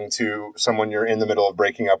referring to someone you're in the middle of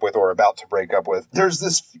breaking up with or about to break up with. There's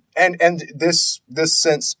this, and this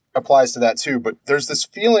sense applies to that too, but there's this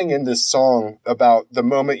feeling in this song about the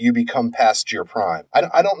moment you become past your prime.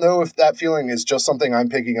 I don't know if that feeling is just something I'm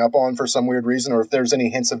picking up on for some weird reason, or if there's any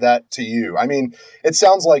hints of that to you. I mean, it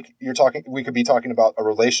sounds like we could be talking about a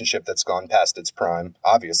relationship that's gone past its prime,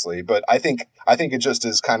 obviously, but I think it just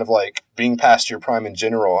is kind of like being past your prime in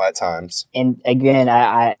general at times. And again,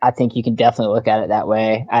 I think you can definitely look at it that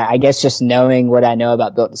way. I guess just knowing what I know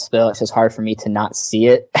about Built to Spill, it's just hard for me to not see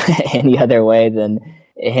it any other way than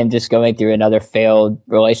him just going through another failed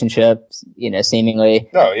relationship, seemingly.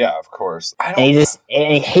 Oh yeah, of course. And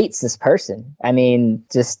he hates this person. I mean,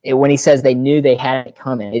 when he says they knew they had it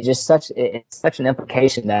coming, it's such an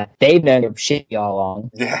implication that they've known their shit all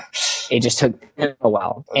along. Yeah. It just took a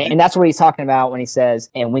while. And that's what he's talking about when he says,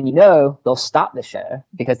 and when they'll stop the show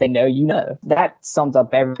because they know you know. That sums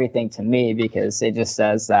up everything to me, because it just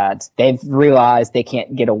says that they've realized they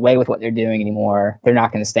can't get away with what they're doing anymore. They're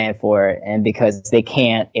not going to stand for it. And because they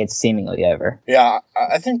can't, it's seemingly over. Yeah,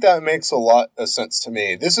 I think that makes a lot of sense to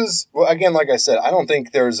me. This is, again, like I said, I don't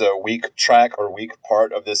think there's a weak track or weak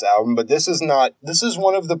part of this album, but this is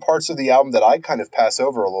one of the parts of the album that I kind of pass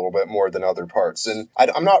over a little bit more than other parts. And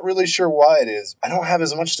I'm not really sure why it is. I don't have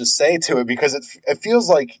as much to say to it because it feels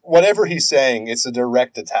like whatever he's saying, it's a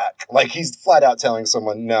direct attack. Like he's flat out telling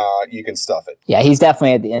someone, nah, you can stuff it. Yeah, he's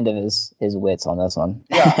definitely at the end of his wits on this one.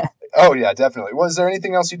 Yeah. Oh, yeah, definitely. Was there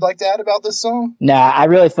anything else you'd like to add about this song? No, I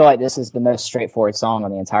really feel like this is the most straightforward song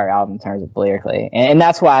on the entire album in terms of lyrically. And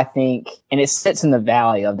that's why I think, and it sits in the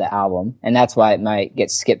valley of the album, and that's why it might get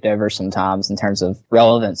skipped over sometimes in terms of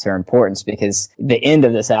relevance or importance, because the end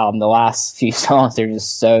of this album, the last few songs, they're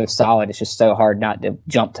just so solid. It's just so hard not to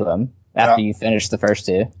jump to them after you finish the first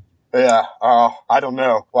two. Yeah, I don't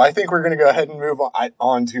know. Well, I think we're going to go ahead and move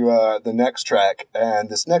on to the next track. And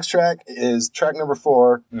this next track is track number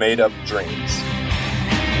 4, Made Up Dreams.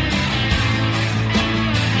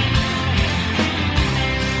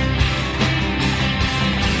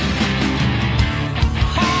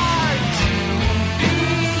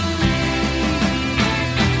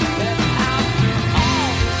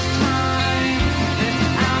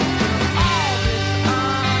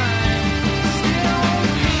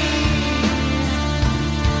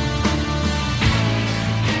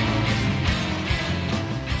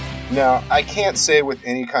 Now, I can't say with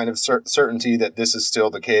any kind of certainty that this is still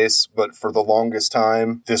the case, but for the longest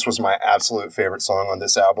time, this was my absolute favorite song on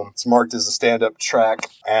this album. It's marked as a stand-up track,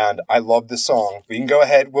 and I love this song. We can go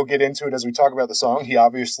ahead, we'll get into it as we talk about the song. He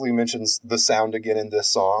obviously mentions the sound again in this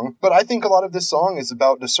song, but I think a lot of this song is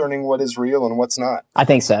about discerning what is real and what's not. I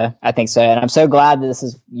think so. And I'm so glad that this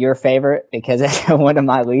is your favorite, because it's one of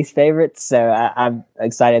my least favorites, so I'm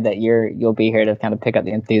excited that you'll be here to kind of pick up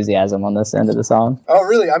the enthusiasm on this end of the song. Oh,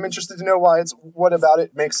 really? I'm interested to know what about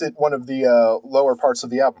it makes it one of the lower parts of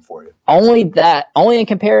the album for you. Only in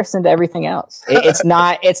comparison to everything else. It's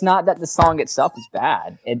not that the song itself is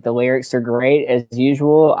bad. The lyrics are great as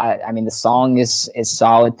usual. I mean, the song is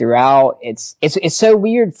solid throughout. It's so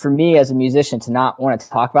weird for me as a musician to not want to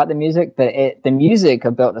talk about the music, but the music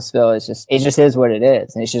of Built to Spill is just is what it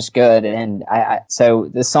is, and it's just good. And so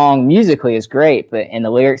the song musically is great, and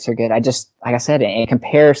the lyrics are good. Like I said, in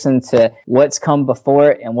comparison to what's come before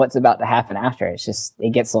it and what's about to happen after,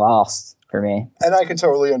 it gets lost for me. And I can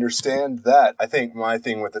totally understand that. I think my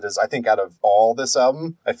thing with it is, I think out of all this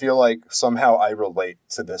album, I feel like somehow I relate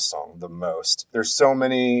to this song the most. There's so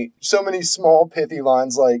many small pithy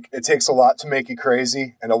lines like, it takes a lot to make you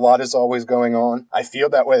crazy and a lot is always going on. I feel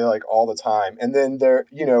that way like all the time. And then there,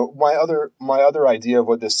 my other idea of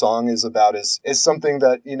what this song is about is something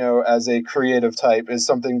that, as a creative type, is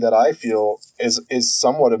something that I feel is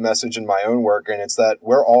somewhat a message in my own work. And it's that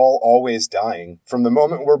we're all always dying from the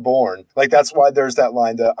moment we're born. Like, that's why there's that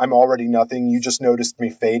line that I'm already nothing, you just noticed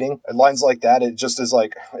me fading. And lines like that, it just is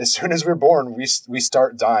like, as soon as we're born, we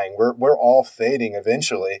start dying. We're all fading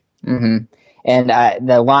eventually. Mm-hmm. And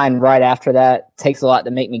the line right after that, takes a lot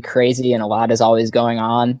to make me crazy and a lot is always going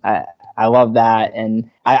on. I I love that. And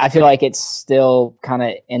I feel like it's still kind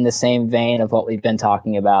of in the same vein of what we've been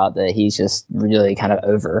talking about, that he's just really kind of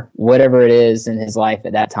over whatever it is in his life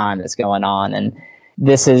at that time that's going on. And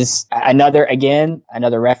this is another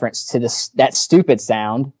reference to that stupid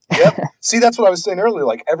sound. Yep. See, that's what I was saying earlier.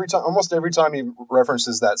 Like almost every time he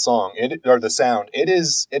references that song, or the sound, it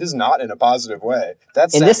is not in a positive way.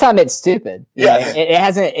 And this time it's stupid. Yeah. It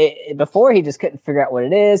hasn't. Before he just couldn't figure out what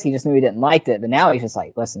it is. He just knew he didn't like it. But now he's just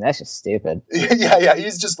like, listen, that's just stupid. Yeah.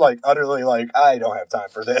 He's just like utterly like, I don't have time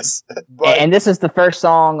for this. And this is the first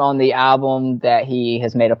song on the album that he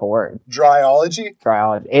has made up a word. Dryology.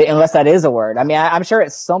 Unless that is a word. I mean, I'm sure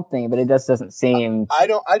it's something, but it just doesn't seem. I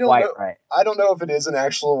don't quite know. Right. I don't know if it is an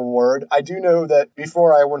actual word. I do know that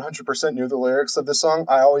before I 100% knew the lyrics of the song,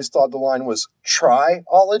 I always thought the line was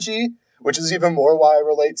triology, which is even more why I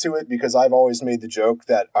relate to it, because I've always made the joke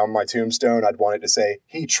that on my tombstone, I'd want it to say,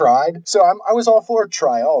 he tried. So I was all for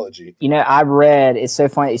triology. You know, I read, it's so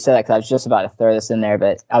funny that you said that, because I was just about to throw this in there,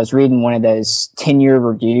 but I was reading one of those 10-year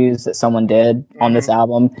reviews that someone did on this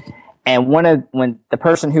album. And when the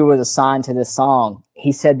person who was assigned to this song,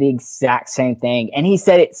 he said the exact same thing. And he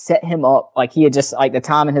said it set him up. Like, he had just, like, the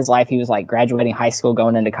time in his life, he was like graduating high school,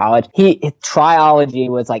 going into college. Triology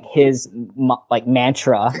was like his like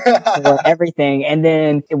mantra for everything. And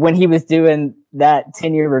then when he was doing that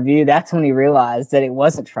 10-year review, that's when he realized that it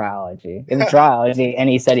wasn't triology. It was triology. And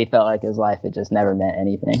he said he felt like his life had just never meant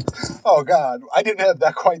anything. Oh, God. I didn't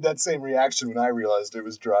have quite that same reaction when I realized it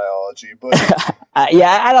was triology. But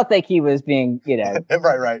yeah, I don't think he was being,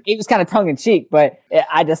 right. He was kind of tongue in cheek, but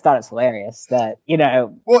I just thought it's hilarious that,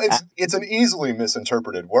 Well, it's an easily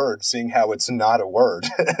misinterpreted word, seeing how it's not a word.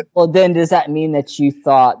 Well, then does that mean that you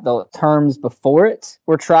thought the terms before it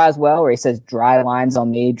were try as well, where he says dry lines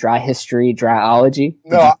on me, dry history, dryology?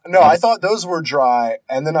 No, I thought those were dry,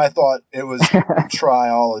 and then I thought it was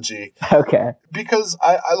triology. Okay. Because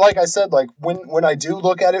I like I said, like when I do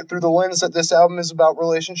look at it through the lens that this album is about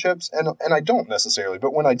relationships, and I don't necessarily,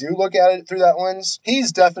 but when I do look at it through that lens,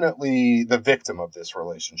 he's definitely the victim of this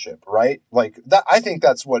relationship, right? Like that, I think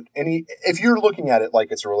that's what if you're looking at it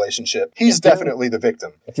like it's a relationship, he's definitely the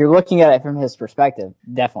victim. If you're looking at it from his perspective,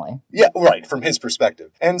 definitely. Yeah, right, from his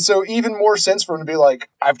perspective. And so even more sense for him to be like,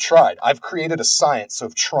 I've tried. I've created a science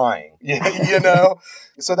of trying, you know?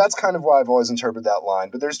 So that's kind of why I've always interpreted that line.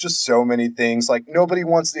 But there's just so many things. Like, nobody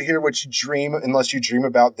wants to hear what you dream unless you dream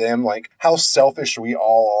about them. Like, how selfish we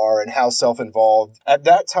all are and how self-involved. At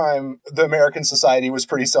that time, the American society was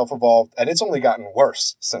pretty self-involved, and it's only gotten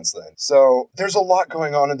worse since then. So there's a lot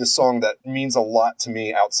going on in this song that means a lot to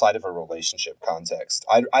me outside of a relationship context.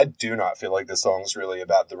 I do not feel like this song is really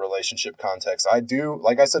about the relationship context. I do,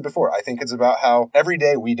 like I said before, I think it's about how every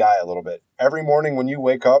day we die a little bit. Every morning when you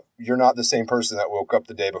wake up, you're not the same person that woke up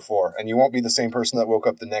the day before, and you won't be the same person that woke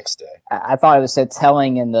up the next day. I thought it was so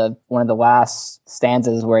telling in one of the last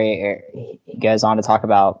stanzas where he goes on to talk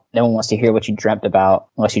about no one wants to hear what you dreamt about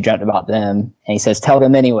unless you dreamt about them, and he says, "Tell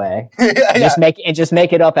them anyway." Just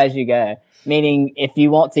make it up as you go. Meaning, if you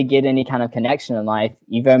want to get any kind of connection in life,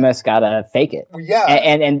 you've almost got to fake it. Yeah.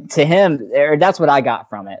 And to him, or that's what I got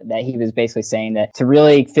from it, that he was basically saying that to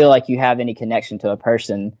really feel like you have any connection to a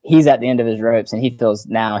person, he's at the end of his ropes, and he feels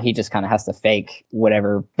now he just kind of has to fake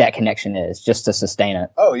whatever that connection is just to sustain it.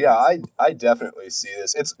 Oh, yeah, I definitely see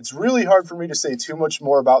this. It's really hard for me to say too much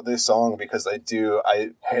more about this song because like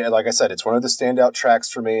I said, it's one of the standout tracks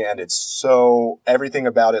for me, and everything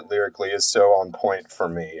about it lyrically is so on point for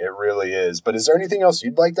me. It really is. But is there anything else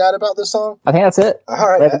you'd like to add about this song? I think that's it. All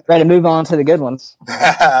right. Ready to move on to the good ones. All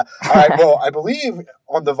right. Well, I believe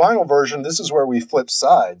on the vinyl version, this is where we flip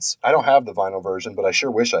sides. I don't have the vinyl version, but I sure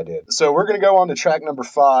wish I did. So we're going to go on to track number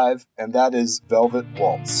 5, and that is Velvet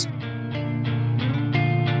Waltz.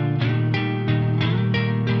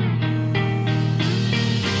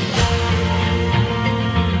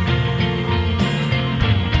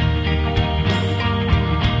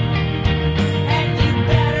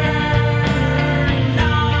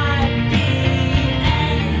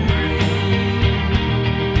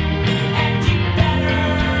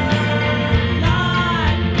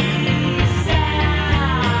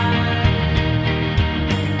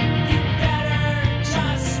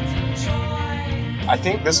 I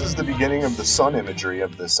think this is the beginning of the sun imagery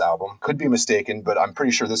of this album. Could be mistaken, but I'm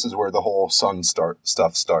pretty sure this is where the whole sun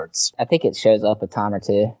stuff starts. I think it shows up a time or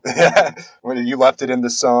two. When you left it in the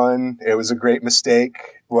sun, it was a great mistake.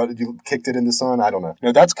 What, you kicked it in the sun? I don't know.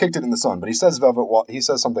 No, that's kicked it in the sun, but he says he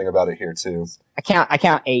says something about it here too. I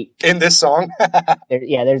count 8. In this song?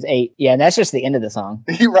 There's 8. Yeah, and that's just the end of the song.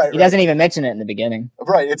 Right. He doesn't even mention it in the beginning.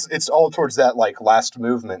 Right. It's all towards that like last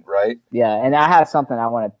movement, right? Yeah, and I have something I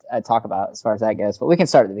want to talk about as far as that goes, but we can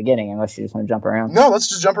start at the beginning unless you just want to jump around. No, let's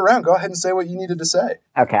just jump around. Go ahead and say what you needed to say.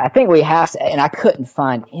 Okay, I think we have to, and I couldn't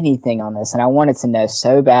find anything on this, and I wanted to know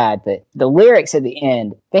so bad, but the lyrics at the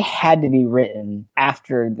end, they had to be written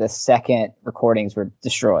after the second recordings were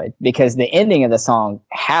destroyed, because the ending of the song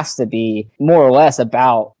has to be more or less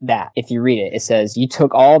about that. If you read it, it says, you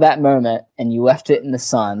took all that moment and you left it in the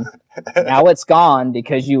sun. Now it's gone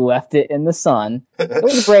because you left it in the sun. It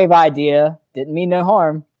was a brave idea. Didn't mean no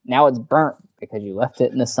harm. Now it's burnt because you left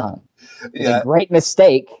it in the sun. It's a great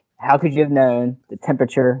mistake. How could you have known the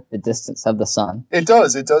temperature, the distance of the sun? It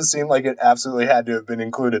does. It does seem like it absolutely had to have been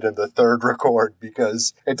included in the third record,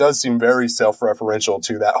 because it does seem very self-referential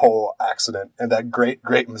to that whole accident and that great,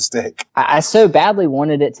 great mistake. I so badly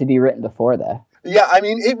wanted it to be written before, though. Yeah, I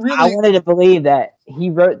mean, it really... I wanted to believe that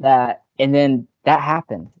he wrote that, and then that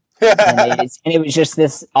happened. And it was just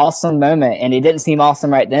this awesome moment, and it didn't seem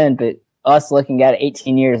awesome right then, but us looking at it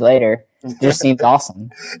 18 years later, just seems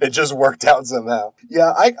awesome. It just worked out somehow.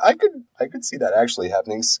 Yeah, I could see that actually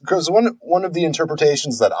happening, because one of the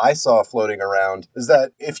interpretations that I saw floating around is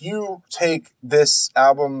that if you take this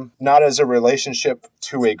album not as a relationship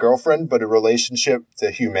to a girlfriend, but a relationship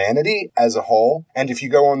to humanity as a whole, and if you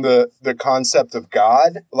go on the concept of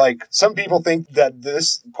God, like some people think that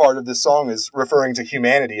this part of the song is referring to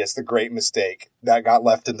humanity as the great mistake that got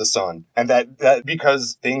left in the sun, and that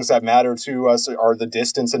because things that matter to us are the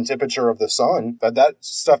distance and temperature of the sun, that's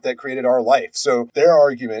stuff that created our life. So their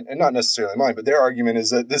argument, and not necessarily mine, but their argument is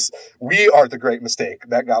that we are the great mistake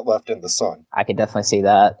that got left in the sun. I could definitely see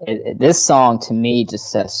that. This song to me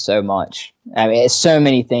just says so much. I mean, so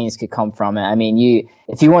many things could come from it. I mean,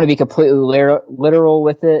 if you want to be completely literal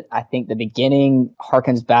with it, I think the beginning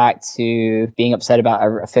harkens back to being upset about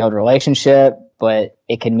a failed relationship, but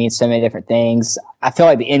it can mean so many different things. I feel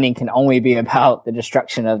like the ending can only be about the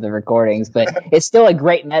destruction of the recordings, but it's still a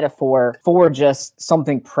great metaphor for just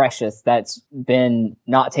something precious that's been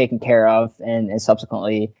not taken care of and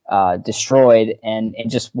subsequently destroyed, and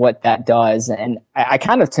just what that does. And I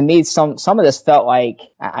kind of, to me, some of this felt like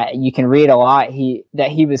you can read a lot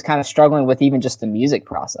that he was kind of struggling with even just the music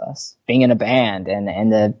process, being in a band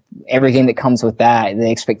and everything that comes with that,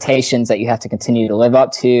 the expectations that you have to continue to live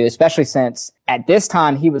up to, especially since at this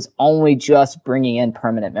time he was only just bringing in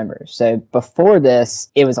permanent members. So before this,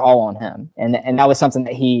 it was all on him. And that was something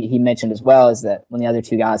that he mentioned as well, is that when the other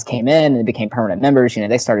two guys came in and became permanent members,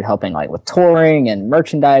 they started helping like with touring and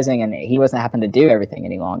merchandising, and he wasn't having to do everything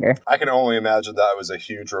any longer. I can only imagine that was a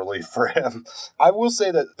huge relief for him. I will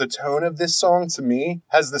say that the tone of this song to me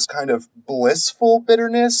has this kind of blissful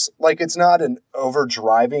bitterness. Like, it's not an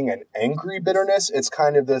overdriving and angry bitterness. It's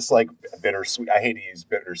kind of this like bittersweet. I hate to use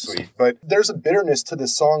bittersweet, but there's a bitterness to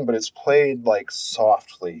this song, but it's played like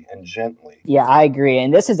softly and gently. Yeah, I agree.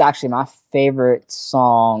 And this is actually my favorite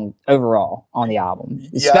song overall on the album,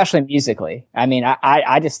 especially musically. I mean,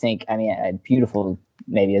 I just think, beautiful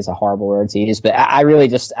maybe is a horrible word to use, but I really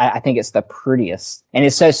just, I think it's the prettiest, and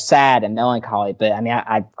it's so sad and melancholy, but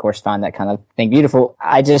I of course find that kind of thing beautiful.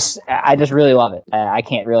 I just really love it. I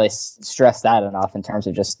can't really stress that enough in terms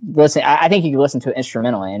of just listen. I think you can listen to it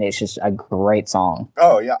instrumentally, and it's just a great song.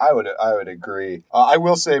 Oh yeah, I would agree. I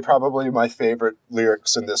will say probably my favorite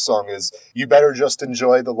lyrics in this song is, "You better just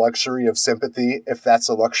enjoy the luxury of sympathy if that's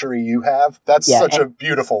a luxury you have." That's such a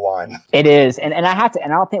beautiful line. It is, and I have to,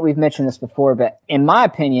 and I don't think we've mentioned this before, but in my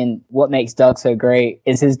opinion, what makes Doug so great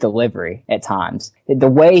is his delivery at times. The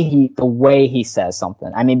way he says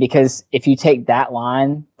something. I mean, because if you take that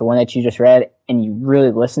line, the one that you just read, and you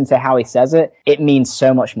really listen to how he says it, it means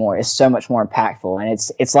so much more. It's so much more impactful. And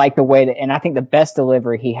it's like the way that, and I think the best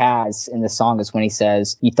delivery he has in the song is when he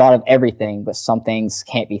says, "You thought of everything, but some things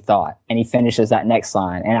can't be thought." And he finishes that next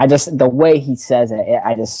line. And the way he says it,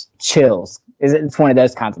 I just chills. It's one of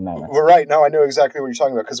those kinds of moments. Well, right. Now I know exactly what you're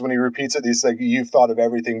talking about, because when he repeats it, he's like, "You've thought of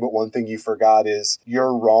everything, but one thing you forgot is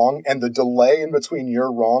you're wrong." And the delay in between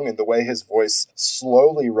 "you're wrong" and the way his voice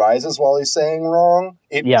slowly rises while he's saying "wrong,"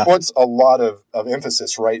 it puts a lot of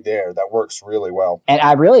emphasis right there that works really well. And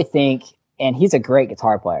I really think, and he's a great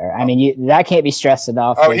guitar player. I mean, that can't be stressed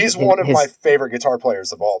enough. Oh, he's one of my favorite guitar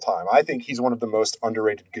players of all time. I think he's one of the most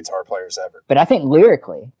underrated guitar players ever. But I think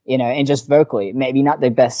lyrically, and just vocally, maybe not the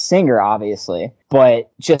best singer, obviously,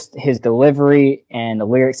 but just his delivery and the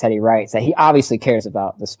lyrics that he writes that he obviously cares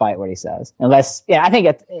about despite what he says. Unless, I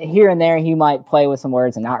think here and there he might play with some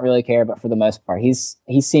words and not really care, but for the most part, he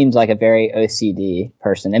seems like a very OCD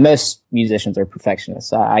person. And most musicians are perfectionists.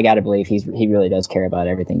 So I got to believe he really does care about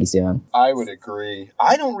everything he's doing. I would agree.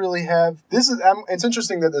 I don't really have it's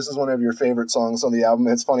interesting that this is one of your favorite songs on the album.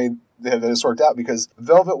 It's funny that this worked out because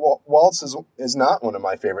Velvet Waltz is not one of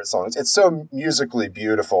my favorite songs. It's so musically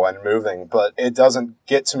beautiful and moving, but it doesn't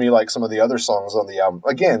get to me like some of the other songs on the album.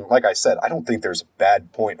 Again, like I said, I don't think there's a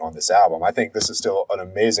bad point on this album. I think this is still an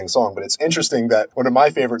amazing song, but it's interesting that one of my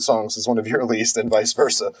favorite songs is one of your least and vice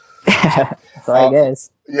versa. That's what it is.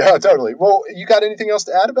 Yeah, totally. Well, you got anything else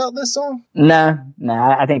to add about this song? No.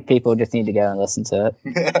 I think people just need to go and listen to it.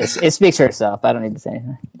 It speaks for itself. I don't need to say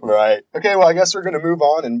anything. Right. Okay, well, I guess we're going to move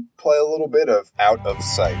on and play a little bit of Out of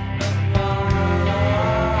Sight.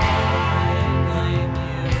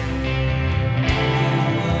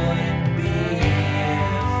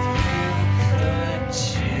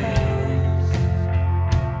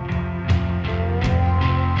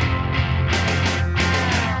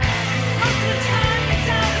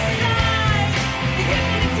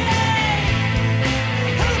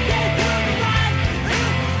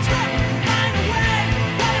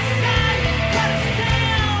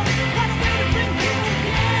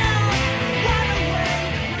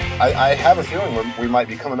 I have a feeling we might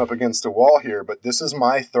be coming up against a wall here, but this is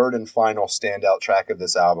my third and final standout track of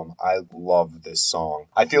this album. I love this song.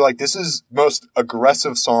 I feel like this is the most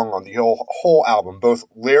aggressive song on the whole album, both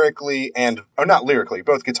lyrically not lyrically,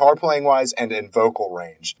 both guitar playing wise and in vocal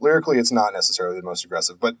range. Lyrically, it's not necessarily the most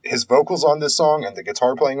aggressive, but his vocals on this song and the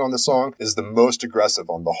guitar playing on this song is the most aggressive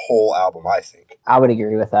on the whole album, I think. I would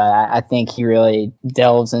agree with that. I think he really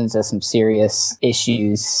delves into some serious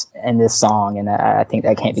issues in this song, and I think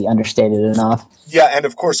that can't be understated enough. Yeah, and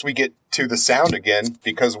of course we get to the sound again,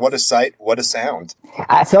 because what a sight, what a sound.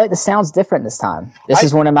 I feel like the sound's different this time. This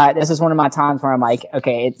is one of my times where I'm like,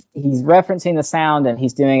 okay, he's referencing the sound and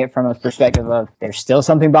he's doing it from a perspective of there's still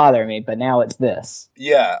something bothering me, but now it's this.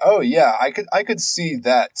 Yeah. Oh yeah. I could see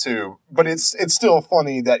that too. But it's still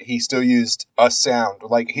funny that he still used a sound.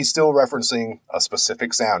 Like he's still referencing a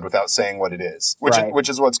specific sound without saying what it is, which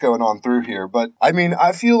is what's going on through here. But I mean,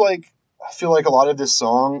 I feel like a lot of this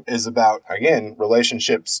song is about, again,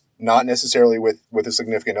 relationships, not necessarily with a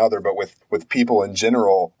significant other, but with people in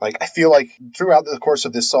general. Like, I feel like throughout the course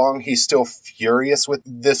of this song, he's still furious with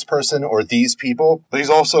this person or these people, but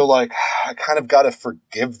he's also like, I kind of got to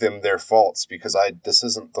forgive them their faults because this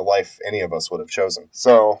isn't the life any of us would have chosen.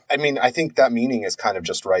 So, I mean, I think that meaning is kind of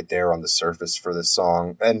just right there on the surface for this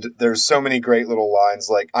song. And there's so many great little lines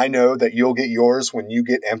like, I know that you'll get yours when you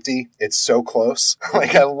get empty. It's so close.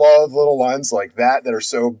 Like, I love little lines like that are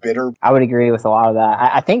so bitter. I would agree with a lot of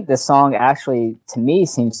that. I think this song actually, to me,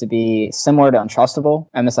 seems to be similar to Untrustable,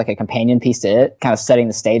 almost like a companion piece to it, kind of setting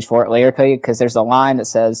the stage for it lyrically, because there's a line that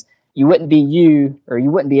says, you wouldn't be you, or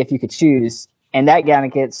you wouldn't be if you could choose. And that kind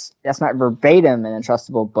of that's not verbatim in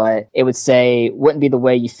Untrustable, but it would say, wouldn't be the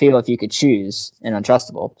way you feel if you could choose in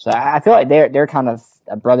Untrustable. So I feel like they're kind of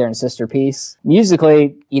a brother and sister piece.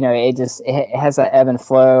 Musically, it has that ebb and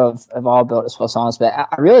flow of all Built to Spill songs, but I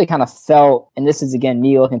really kind of felt, and this is again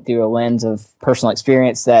me looking through a lens of personal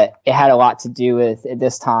experience, that it had a lot to do with, at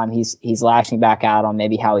this time, he's lashing back out on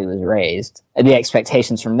maybe how he was raised, the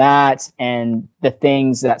expectations from that, and the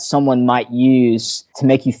things that someone might use to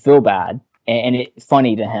make you feel bad. And it's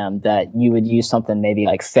funny to him that you would use something maybe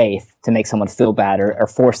like faith to make someone feel bad or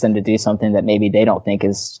force them to do something that maybe they don't think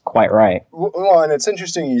is quite right. Well, and it's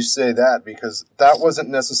interesting you say that, because that wasn't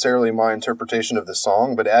necessarily my interpretation of the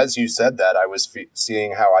song, but as you said that, I was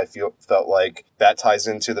seeing how I felt like that ties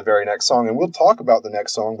into the very next song. And we'll talk about the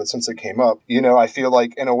next song, but since it came up, I feel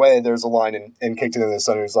like in a way there's a line in Kicked It in the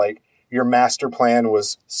Sun who's like, your master plan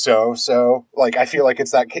was so. Like, I feel like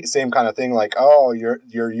it's that same kind of thing, like, oh,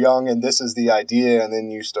 you're young and this is the idea, and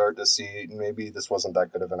then you start to see maybe this wasn't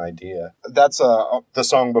that good of an idea. That's the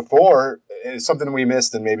song before. It's something we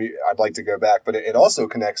missed, and maybe I'd like to go back, but it also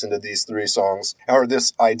connects into these three songs, or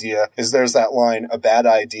this idea, is there's that line, a bad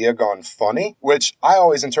idea gone funny, which I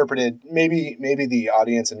always interpreted, maybe the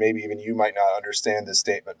audience and maybe even you might not understand this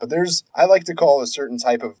statement, but I like to call a certain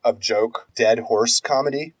type of joke dead horse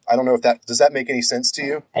comedy. I don't know if does that make any sense to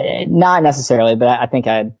you? Not necessarily, but I think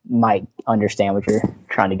I might understand what you're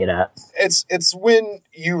trying to get at. It's when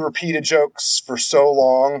you repeat a joke for so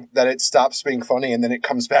long that it stops being funny and then it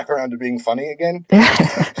comes back around to being funny again.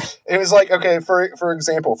 It was like, okay, for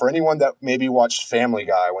example, for anyone that maybe watched Family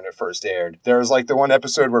Guy when it first aired, there was like the one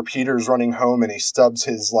episode where Peter's running home and he stubs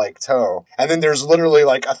his like toe. And then there's literally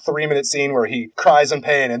like a 3-minute scene where he cries in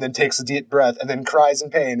pain and then takes a deep breath and then cries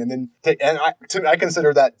in pain and then I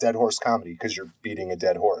consider that dead horse comedy because you're beating a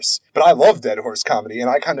dead horse. But I love dead horse comedy, and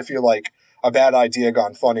I kind of feel like A Bad Idea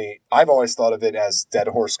Gone Funny, I've always thought of it as dead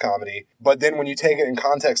horse comedy. But then when you take it in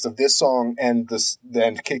context of this song and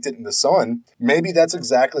then Kicked It in the Sun, maybe that's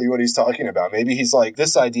exactly what he's talking about. Maybe he's like,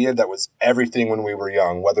 this idea that was everything when we were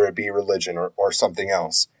young, whether it be religion or something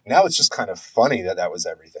else. Now it's just kind of funny that was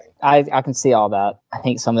everything. I can see all that. I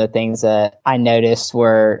think some of the things that I noticed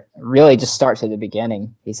were really just starts at the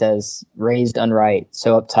beginning. He says, raised unright,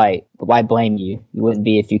 so uptight, but why blame you? You wouldn't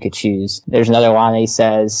be if you could choose. There's another line that he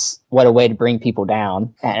says, what a way to bring people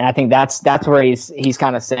down. And I think that's where he's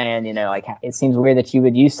kind of saying, you know, like, it seems weird that you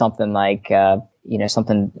would use something like,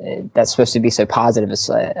 something that's supposed to be so positive as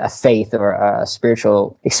a faith or a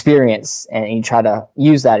spiritual experience, and you try to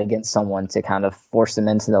use that against someone to kind of force them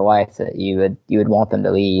into the life that you would want them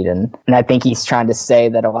to lead. And I think he's trying to say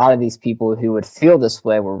that a lot of these people who would feel this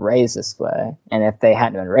way were raised this way. And if they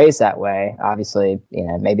hadn't been raised that way, obviously,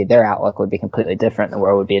 maybe their outlook would be completely different. The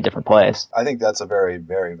world would be a different place. I think that's a very,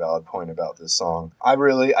 very valid point about this song. I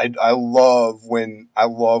love when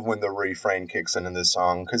the refrain kicks in this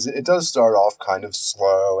song, because it does start off kind of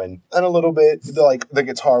slow and a little bit like the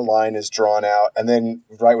guitar line is drawn out, and then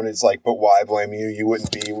right when it's like, but why blame you? You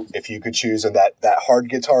wouldn't be if you could choose, and that hard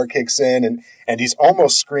guitar kicks in, and he's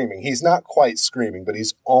almost screaming. He's not quite screaming, but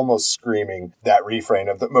he's almost screaming that refrain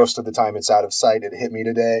of most of the time it's out of sight, it hit me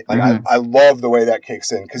today. Like, mm-hmm. I love the way that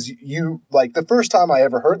kicks in, because you like the first time I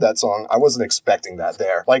ever heard that song, I wasn't expecting that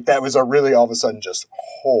there. Like, that was a really all of a sudden just,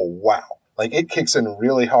 oh wow. Like, it kicks in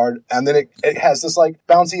really hard, and then it has this, like,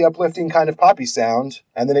 bouncy, uplifting kind of poppy sound,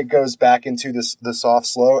 and then it goes back into the soft,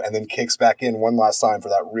 slow, and then kicks back in one last time for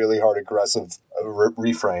that really hard, aggressive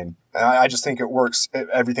refrain. And I just think it works.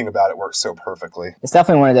 Everything about it works so perfectly. It's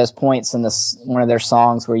definitely one of those points in one of their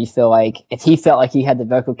songs where you feel like if he felt like he had the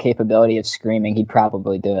vocal capability of screaming, he'd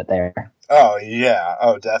probably do it there. Oh, yeah.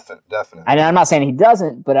 Oh, definitely. And I'm not saying he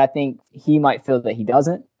doesn't, but I think he might feel that he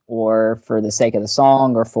doesn't, or for the sake of the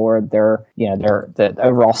song, or for the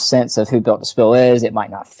overall sense of who Built to Spill is, it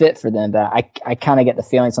might not fit for them. But I kind of get the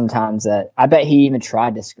feeling sometimes that I bet he even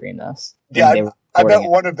tried to scream this. Yeah, I bet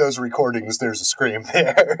one of those recordings there's a scream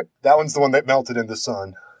there. That one's the one that melted in the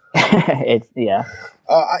sun. Yeah.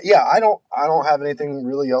 I don't have anything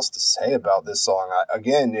really else to say about this song.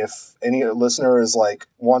 Again, if any listener is like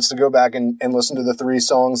wants to go back and listen to the 3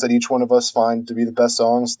 songs that each one of us find to be the best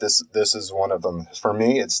songs, this is one of them. For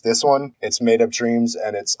me, it's this one, it's Made Up Dreams,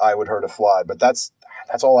 and it's I Would Hurt a Fly. But that's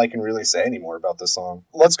all I can really say anymore about this song.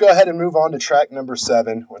 Let's go ahead and move on to track number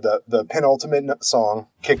 7, the penultimate song,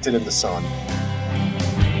 Kicked It in the Sun.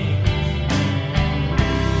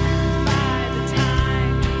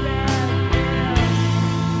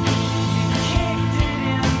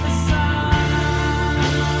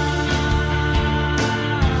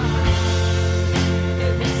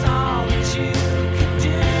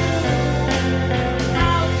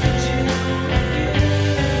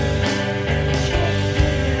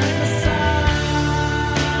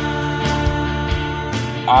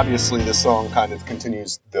 Obviously, the song kind of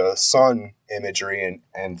continues the sun imagery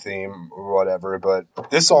and theme or whatever, but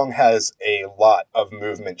this song has a lot of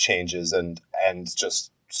movement changes and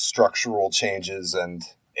just structural changes, and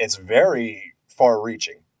it's very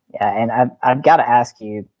far-reaching. Yeah, and I've got to ask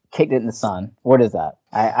you, Kicked It in the Sun, what is that?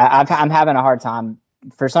 I'm having a hard time.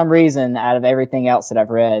 For some reason, out of everything else that I've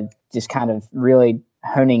read, just kind of really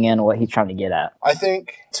honing in on what he's trying to get at. I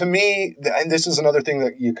think, to me, and this is another thing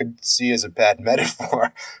that you could see as a bad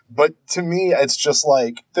metaphor, but to me, it's just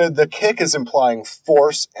like the kick is implying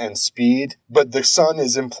force and speed, but the sun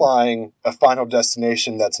is implying a final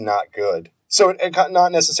destination that's not good. So it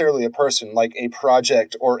not necessarily a person, like a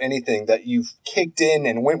project or anything that you've kicked in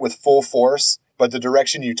and went with full force, but the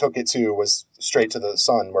direction you took it to was straight to the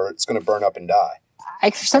sun where it's going to burn up and die.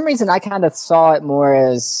 For some reason, I kind of saw it more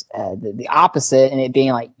as the opposite, and it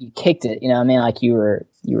being like you kicked it. You know what I mean? Like you were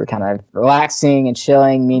kind of relaxing and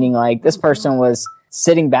chilling, meaning like this person was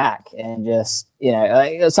sitting back and just,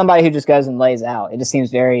 like somebody who just goes and lays out. It just seems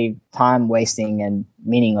very time wasting and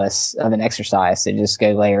meaningless of an exercise to just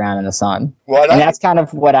go lay around in the sun. Well, and that's kind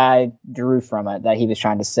of what I drew from it, that he was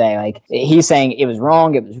trying to say. Like, he's saying it was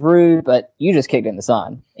wrong, it was rude, but you just kicked it in the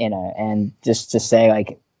sun, and just to say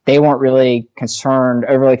like, they weren't really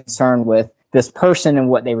overly concerned with this person and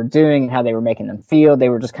what they were doing and how they were making them feel. They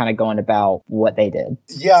were just kind of going about what they did.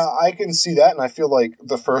 Yeah, I can see that. And I feel like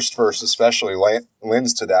the first verse especially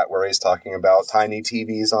lends to that, where he's talking about tiny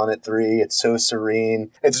TVs on at 3. It's so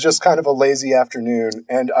serene. It's just kind of a lazy afternoon.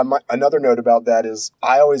 And another note about that is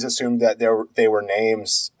I always assumed that they were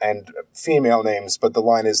names and female names, but the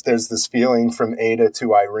line is, there's this feeling from Ada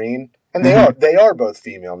to Irene. And they are both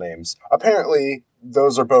female names. Apparently,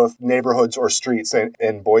 those are both neighborhoods or streets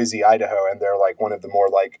in Boise, Idaho, and they're like one of the more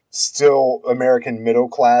like still American middle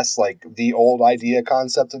class, like the old idea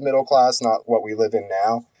concept of middle class, not what we live in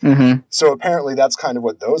now. Mm-hmm. So apparently that's kind of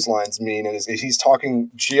what those lines mean, and is he's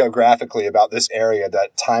talking geographically about this area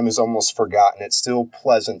that time is almost forgotten. It's still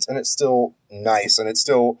pleasant, and it's still nice, and it's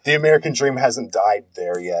still, the American dream hasn't died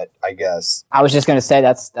there yet, I guess. I was just going to say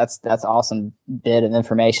that's awesome bit of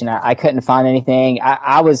information. I couldn't find anything.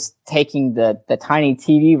 I was taking the tiny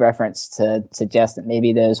TV reference to suggest that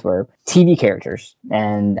maybe those were TV characters,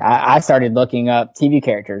 and I started looking up TV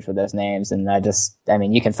characters with those names, and I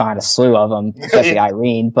mean, you can find a slew of them, especially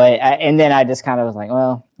Irene. But and then I just kind of was like,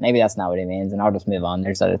 well, maybe that's not what he means, and I'll just move on.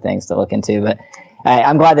 There's other things to look into, but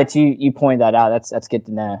I'm glad that you pointed that out. That's good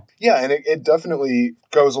to know. Yeah, and it definitely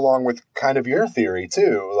goes along with kind of your theory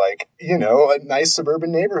too. Like, you know, a nice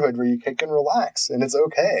suburban neighborhood where you can relax and it's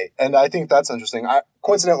okay. And I think that's interesting.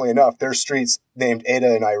 Coincidentally enough, there's streets named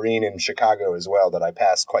Ada and Irene in Chicago as well that I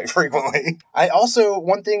pass quite frequently. I also,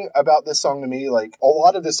 one thing about this song to me, like a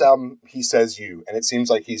lot of this album, he says you, and it seems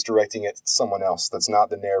like he's directing it to someone else that's not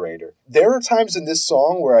the narrator. There are times in this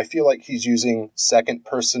song where I feel like he's using second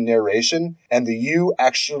person narration and the you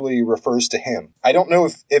actually refers to him. I don't know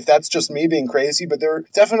if that's just me being crazy, but there are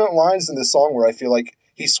definite lines in this song where I feel like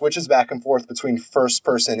he switches back and forth between first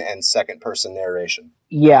person and second person narration.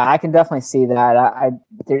 Yeah, I can definitely see that.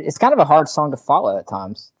 It's kind of a hard song to follow at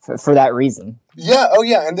times for that reason. Yeah, oh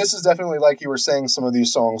yeah, and this is definitely, like you were saying, some of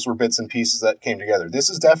these songs were bits and pieces that came together. This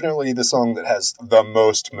is definitely the song that has the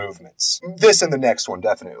most movements. This and the next one,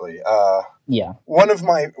 definitely. Yeah. One of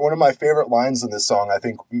my favorite lines in this song, I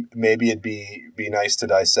think maybe it'd be nice to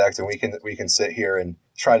dissect, and we can sit here and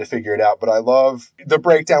try to figure it out. But I love the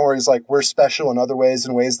breakdown where he's like, we're special in other ways,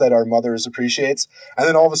 in ways that our mothers appreciates. And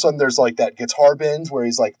then all of a sudden there's like that guitar bend where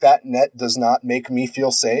he's like, that net does not make me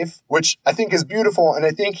feel safe, which I think is beautiful. And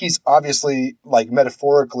I think he's obviously like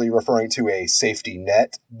metaphorically referring to a safety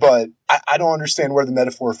net, but I don't understand where the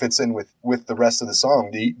metaphor fits in with the rest of the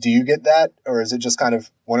song. Do you get that? Or is it just kind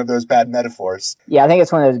of one of those bad metaphors? Yeah, I think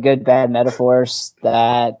it's one of those good, bad metaphors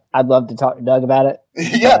that I'd love to talk to Doug about it.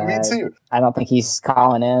 Yeah, me too. I don't think he's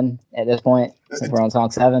calling in at this point since we're on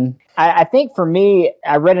song 7. I think for me,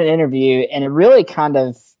 I read an interview and it really kind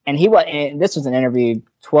of, and this was an interview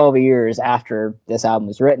 12 years after this album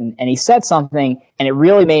was written, and he said something and it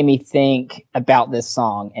really made me think about this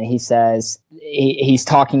song. And he says, he's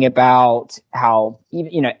talking about how,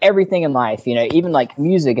 you know, everything in life, you know, even like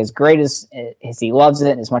music, as great as he loves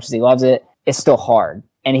it and as much as he loves it, it's still hard.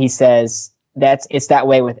 And he says, it's that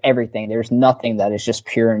way with everything. There's nothing that is just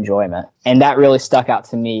pure enjoyment. And that really stuck out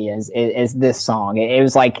to me as this song. It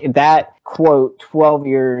was like that quote 12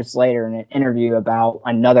 years later in an interview about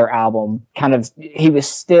another album, kind of, he was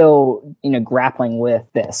still, you know, grappling with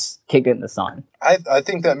this Kick It in the Sun. I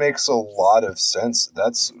think that makes a lot of sense.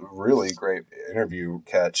 That's really great interview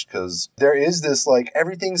catch, because there is this like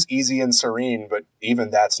everything's easy and serene, but even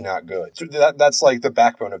that's not good. That's like the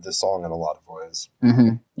backbone of this song in a lot of ways.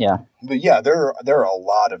 Mm-hmm. Yeah. But yeah, there are a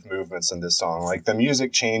lot of movements in this song. Like the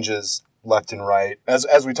music changes left and right.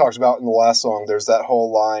 As we talked about in the last song, there's that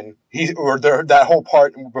whole line, that whole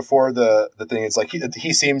part before the thing. It's like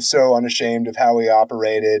he seems so unashamed of how he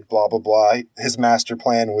operated, blah blah blah. His master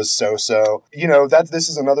plan was so. You know, this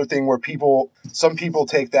is another thing where some people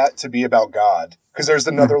take that to be about God. Because there's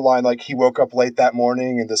another line like he woke up late that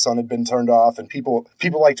morning and the sun had been turned off, and people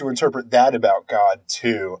like to interpret that about God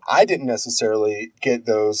too. I didn't necessarily get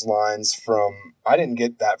those lines from. I didn't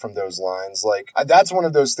get that from those lines. Like that's one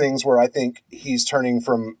of those things where I think he's turning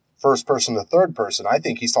from first person to third person. I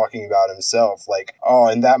think he's talking about himself. Like, oh,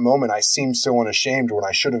 in that moment I seemed so unashamed when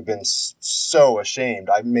I should have been so ashamed.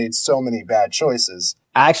 I made so many bad choices.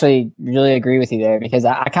 I actually really agree with you there, because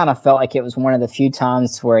I kind of felt like it was one of the few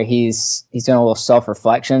times where he's doing a little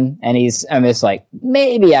self-reflection, and I'm just like,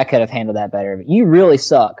 maybe I could have handled that better. You really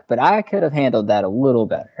suck, but I could have handled that a little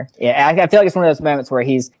better. Yeah, I feel like it's one of those moments where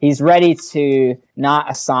he's ready to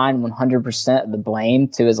not assign 100% of the blame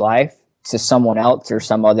to his life to someone else or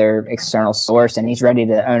some other external source, and he's ready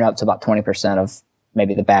to own up to about 20% of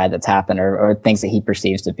maybe the bad that's happened or things that he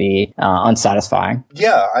perceives to be unsatisfying.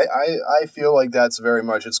 Yeah, I feel like that's very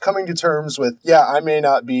much, it's coming to terms with, yeah, I may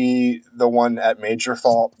not be the one at major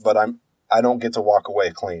fault, but I don't get to walk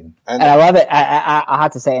away clean. And I love it. I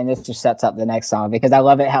have to say, and this just sets up the next song, because I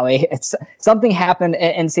love it how it's something happened.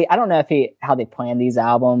 And see, I don't know if how they plan these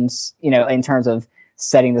albums, in terms of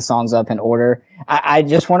setting the songs up in order. I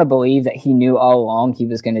just want to believe that he knew all along he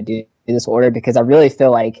was going to do this order, because I really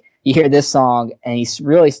feel like you hear this song and he's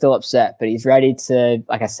really still upset, but he's ready to,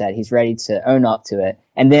 like I said, he's ready to own up to it.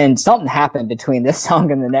 And then something happened between this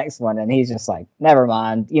song and the next one, and he's just like, never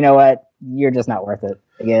mind. You know what? You're just not worth it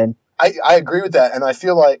again. I agree with that, and I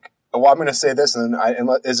feel like, well, I'm going to say this, and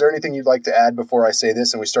is there anything you'd like to add before I say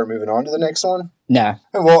this and we start moving on to the next one? No.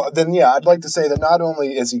 Well, then, yeah, I'd like to say that not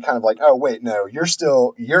only is he kind of like, oh, wait, no, you're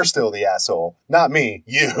still the asshole, not me,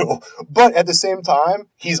 you. But at the same time,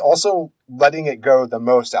 he's also letting it go the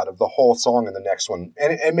most out of the whole song in the next one.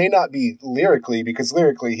 And it may not be lyrically, because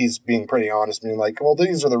lyrically he's being pretty honest, being like, well,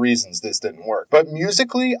 these are the reasons this didn't work. But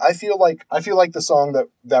musically, I feel like the song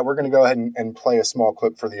that we're going to go ahead and play a small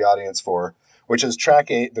clip for the audience for, which is track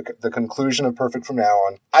 8, the conclusion of Perfect From Now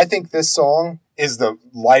On. I think this song is the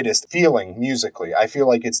lightest feeling musically. I feel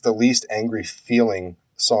like it's the least angry feeling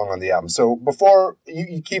song on the album. So before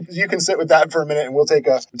you can sit with that for a minute, and we'll take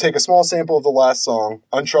a small sample of the last song,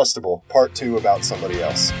 Untrustable, part 2, about somebody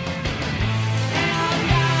else.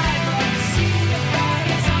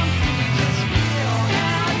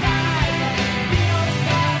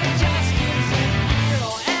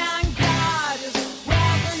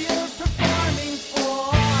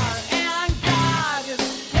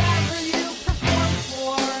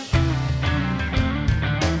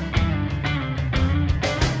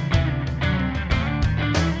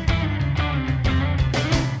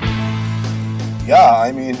 Yeah,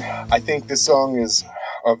 I mean, I think this song is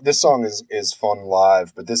fun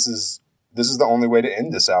live, but this is the only way to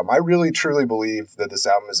end this album. I really truly believe that this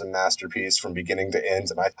album is a masterpiece from beginning to end,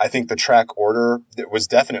 and I think the track order was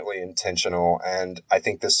definitely intentional, and I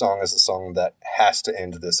think this song is a song that has to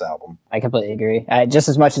end this album. I completely agree. Just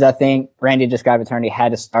as much as I think Randy Described Eternity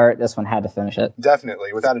had to start, this one had to finish it.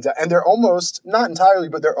 Definitely, without a doubt. And they're almost, not entirely,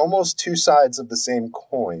 but they're almost two sides of the same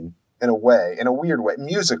coin. In a way, in a weird way,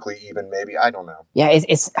 musically even, maybe, I don't know. Yeah,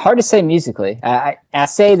 it's hard to say musically. I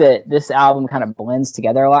say that this album kind of blends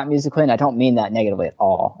together a lot musically, and I don't mean that negatively at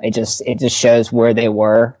all. It just shows where they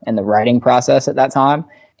were in the writing process at that time.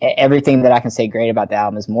 Everything that I can say great about the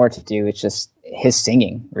album is more to do with just his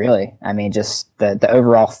singing, really. I mean, just the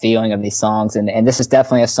overall feeling of these songs, and this is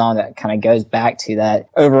definitely a song that kind of goes back to that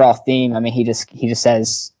overall theme. I mean, he just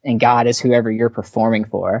says, and God is whoever you're performing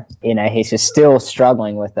for. He's just still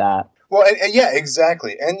struggling with that. Well, and yeah,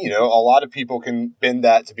 exactly. And, a lot of people can bend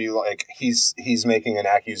that to be like he's making an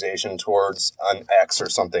accusation towards an ex or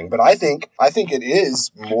something. But I think it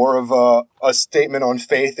is more of a statement on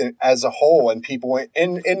faith as a whole, and people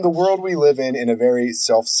in the world we live in a very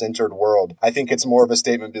self-centered world. I think it's more of a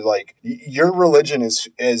statement be like, your religion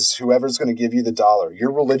is whoever's going to give you the dollar.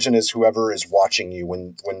 Your religion is whoever is watching you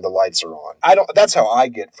when the lights are on. That's how I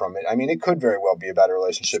get from it. I mean, it could very well be about a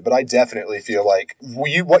relationship, but I definitely feel like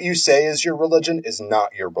what you say is your religion is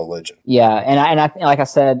not your religion. Yeah, and I like I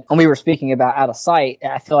said when we were speaking about Out of Sight,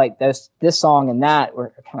 I feel like this song and that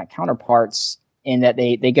were kind of counterparts in that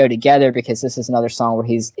they go together, because this is another song where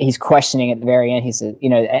he's questioning at the very end. He said,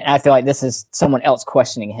 and I feel like this is someone else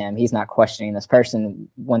questioning him. He's not questioning this person.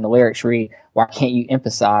 When the lyrics read, why can't you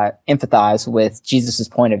empathize with Jesus's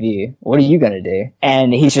point of view? What are you going to do?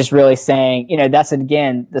 And he's just really saying, that's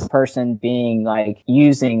again, this person being like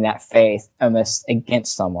using that faith almost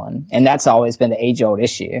against someone. And that's always been the age old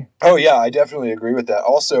issue. Oh yeah, I definitely agree with that.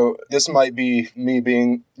 Also, this might be me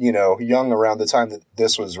being, young around the time that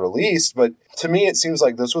this was released, but to me, it seems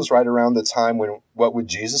like this was right around the time when What Would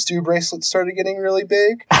Jesus Do bracelets started getting really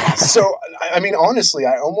big. So, I mean, honestly,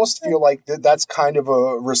 I almost feel like that's kind of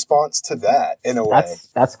a response to that in a way.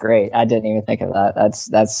 That's great. I didn't even think of that.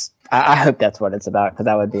 That's I hope that's what it's about, because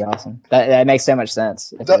that would be awesome. That makes so much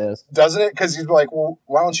sense. If it is. Doesn't it? Because you'd be like, well,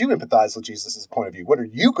 why don't you empathize with Jesus' point of view? What are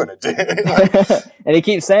you going to do? And he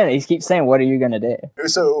keeps saying it. He keeps saying, what are you going to do?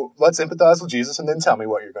 So let's empathize with Jesus and then tell me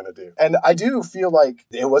what you're going to do. And I do feel like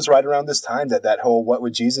it was right around this time that whole What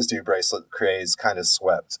Would Jesus Do bracelet craze kind of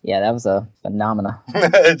swept. Yeah, that was a phenomena.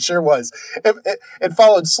 It sure was. It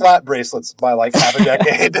followed slap bracelets by like half a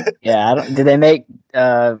decade. Yeah, did they make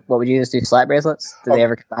What Would Jesus Do slap bracelets? Did they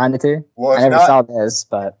ever combine the two? Well, I never saw this,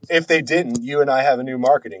 but if they didn't, you and I have a new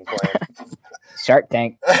marketing plan. Shark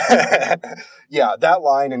Tank. Yeah, that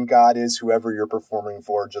line, and God is whoever you're performing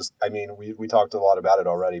for, just, I mean, we talked a lot about it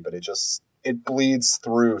already, but it just it bleeds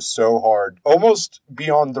through so hard, almost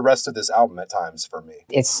beyond the rest of this album at times for me.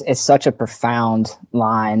 It's such a profound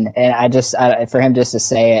line, and for him just to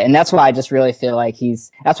say it, and that's why I just really feel like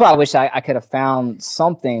that's why I wish I could have found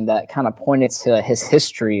something that kind of pointed to his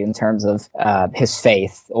history in terms of his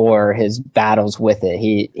faith or his battles with it.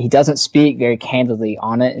 He doesn't speak very candidly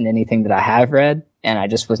on it in anything that I have read, and I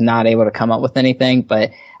just was not able to come up with anything,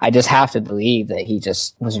 but I just have to believe that he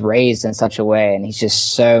just was raised in such a way, and he's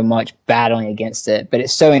just so much battling against it, but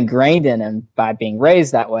it's so ingrained in him by being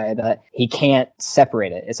raised that way that he can't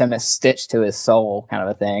separate it. It's almost stitched to his soul kind of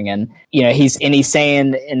a thing. And, he's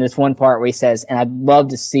saying in this one part where he says, and I'd love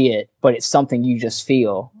to see it, but it's something you just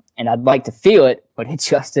feel. And I'd like to feel it, but it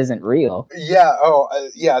just isn't real. Yeah.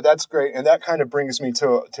 Yeah, that's great. And that kind of brings me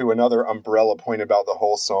to another umbrella point about the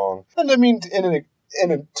whole song. And I mean,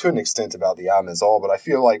 to an extent about the album as all, but I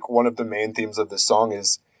feel like one of the main themes of this song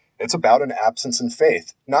is it's about an absence in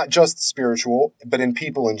faith, not just spiritual, but in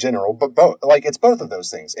people in general, but both. Like, it's both of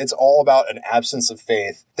those things. It's all about an absence of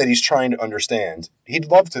faith that he's trying to understand. He'd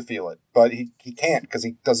love to feel it, but he can't because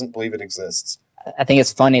he doesn't believe it exists. I think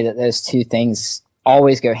it's funny that those two things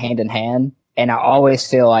always go hand in hand. And I always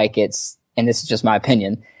feel like and this is just my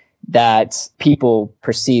opinion, that people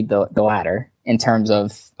perceive the latter in terms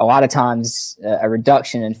of a lot of times a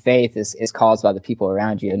reduction in faith is caused by the people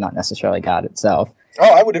around you and not necessarily God itself. Oh,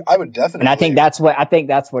 I would definitely. And I think that's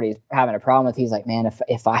what he's having a problem with. He's like, man,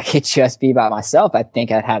 if I could just be by myself, I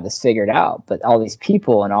think I'd have this figured out. But all these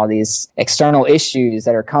people and all these external issues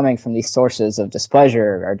that are coming from these sources of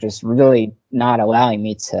displeasure are just really not allowing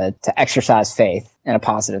me to exercise faith in a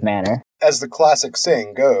positive manner. As the classic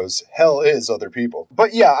saying goes, hell is other people.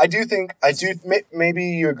 But yeah, maybe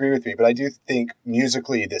you agree with me, but I do think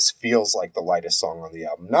musically this feels like the lightest song on the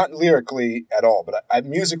album. Not lyrically at all, but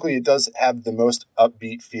musically it does have the most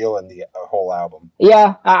upbeat feel in the whole album.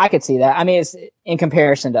 Yeah, I could see that. I mean, it's in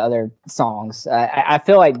comparison to other songs. I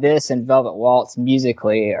feel like this and Velvet Waltz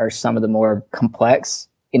musically are some of the more complex.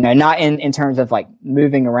 Not in terms of like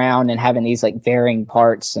moving around and having these like varying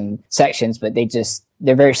parts and sections, but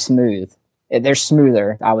they're very smooth. They're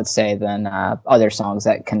smoother, I would say, than other songs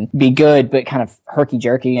that can be good, but kind of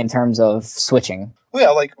herky-jerky in terms of switching. Well, yeah,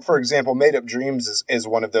 like, for example, Made Up Dreams is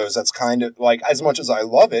one of those that's kind of, like, as much as I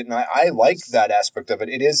love it, and I like that aspect of it,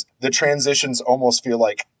 the transitions almost feel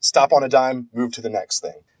like stop on a dime, move to the next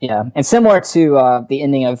thing. Yeah, and similar to the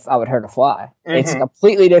ending of I Would Hurt a Fly. Mm-hmm. It's a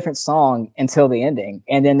completely different song until the ending,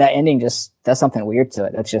 and then that ending just does something weird to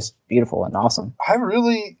it. That's just beautiful and awesome. I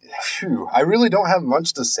really don't have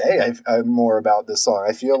much to say more about this song.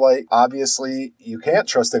 I feel like, obviously, you can't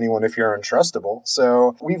trust anyone if you're untrustable,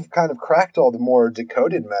 so we've kind of cracked all the more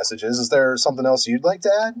decoded messages. Is there something else you'd like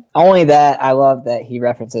to add? Only that I love that he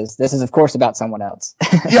references, this is, of course, about someone else.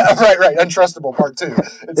 Yeah, right. Untrustable part 2.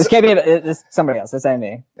 This can't be it's somebody else. This ain't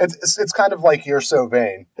me. It's kind of like You're So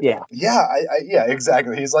Vain. Yeah. Yeah, yeah,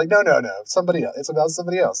 exactly. He's like, no, somebody else. It's about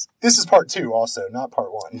somebody else. This is part 2 also, not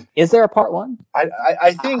part 1. Is there a part 1?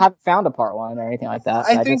 I think... I haven't found a part 1 or anything like that.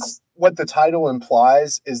 I think what the title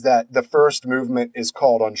implies is that the first movement is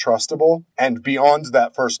called Untrustable, and beyond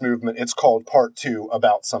that first movement, it's called Part 2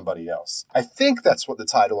 About Somebody Else. I think that's what the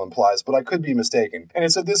title implies, but I could be mistaken. And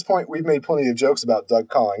it's at this point we've made plenty of jokes about Doug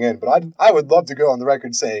calling in, but I would love to go on the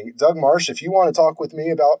record saying, Doug Marsh, if you want to talk with me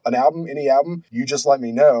about an album, any album, you just let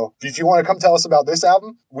me know. If you want to come tell us about this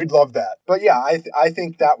album, we'd love that. But yeah, I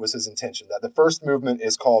think that was his intention, that the first movement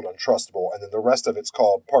is called Untrustable, and then the rest of it's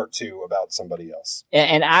called Part 2 About Somebody Else.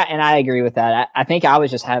 And I agree with that. I think I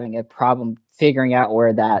was just having a problem figuring out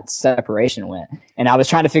where that separation went. And I was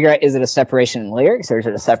trying to figure out, is it a separation in lyrics or is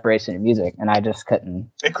it a separation in music? And I just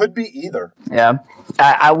couldn't. It could be either. Yeah.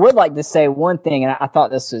 I would like to say one thing, and I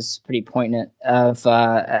thought this was pretty poignant, of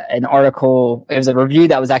an article. It was a review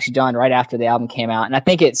that was actually done right after the album came out. And I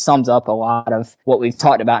think it sums up a lot of what we've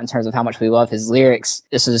talked about in terms of how much we love his lyrics.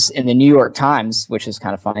 This is in the New York Times, which is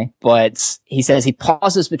kind of funny. But he says he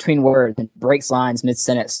pauses between words and breaks lines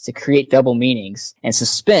mid-sentence to create double meanings and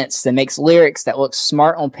suspense that makes lyrics that look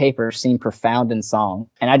smart on paper seem profound in song.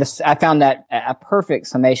 And I found that a perfect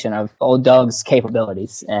summation of old Doug's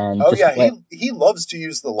capabilities. And he loves to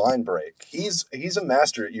use the line break. He's a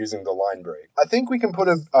master at using the line break. I think we can put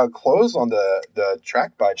a close on the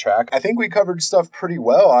track by track. I think we covered stuff pretty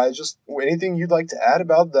well. Anything you'd like to add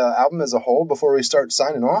about the album as a whole before we start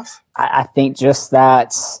signing off? I think just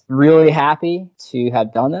that's really happy to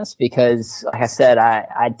have done this because, like I said,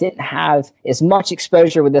 I didn't have as much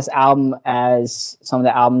exposure with this album as some of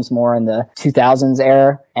the albums more in the 2000s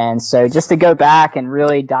era. And so just to go back and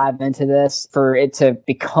really dive into this, for it to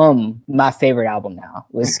become my favorite album now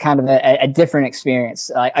was kind of a different experience.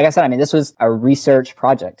 Like I said, I mean, this was a research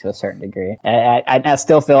project to a certain degree. I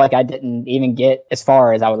still feel like I didn't even get as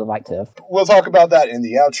far as I would have liked to have. We'll talk about that in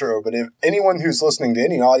the outro, but if anyone who's listening to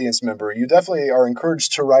any audience member, you definitely are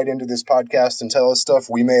encouraged to write into this podcast and tell us stuff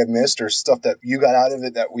we may have missed or stuff that you got out of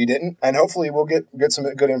it that we didn't. And hopefully we'll get some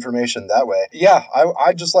good information that way. Yeah,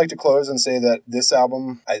 I'd just like to close and say that this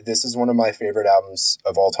album, this is one of my favorite albums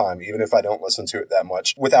of all time, even if I don't listen to it that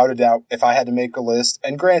much. Without a doubt, if I had to make a list,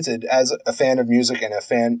 and granted, as a fan of music and a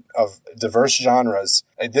fan of diverse genres,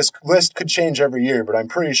 this list could change every year, but I'm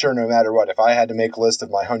pretty sure no matter what, if I had to make a list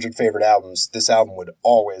of my 100 favorite albums, this album would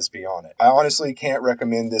always be on it. I honestly can't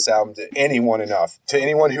recommend this album to anyone enough. To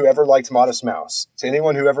anyone who ever liked Modest Mouse, to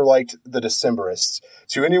anyone who ever liked The Decemberists,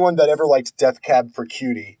 to anyone that ever liked Death Cab for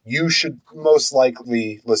Cutie, you should most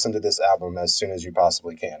likely listen to this album as soon as you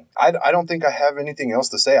possibly can. I don't think I have anything else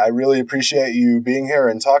to say. I really appreciate you being here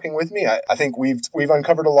and talking with me. I think we've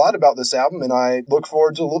uncovered a lot about this album, and I look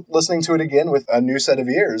forward to listening to it again with a new set of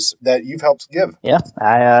ears that you've helped give. Yeah,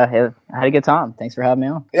 I had a good time. Thanks for having me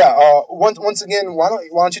on. Yeah, once again, why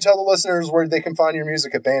don't you tell the listeners where they can find your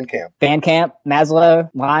music at Bandcamp? Bandcamp, Maslow,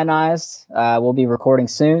 Lionized. We'll be recording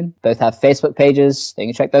soon. Both have Facebook pages. You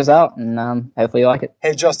can check those out, and hopefully you like it.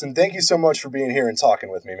 Hey, Justin, thank you so much for being here and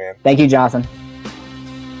talking with me, man. Thank you, Jonathan.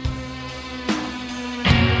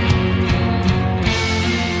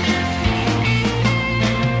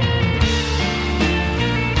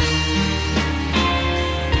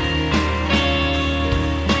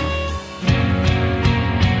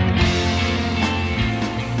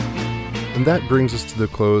 And that brings us to the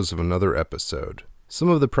close of another episode. Some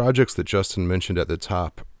of the projects that Justin mentioned at the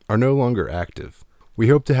top are no longer active. We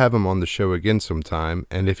hope to have him on the show again sometime,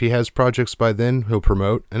 and if he has projects by then, he'll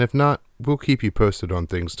promote, and if not, we'll keep you posted on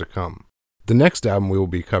things to come. The next album we will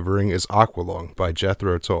be covering is Aqualung by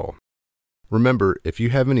Jethro Tull. Remember, if you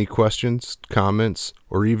have any questions, comments,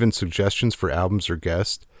 or even suggestions for albums or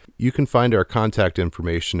guests, you can find our contact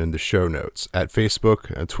information in the show notes at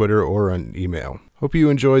Facebook, on Twitter, or on email. Hope you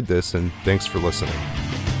enjoyed this, and thanks for listening.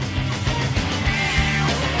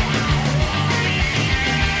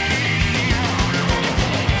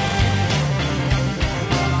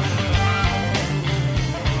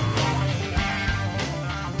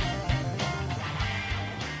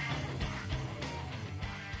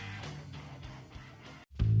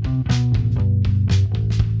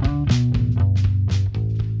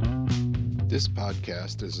 This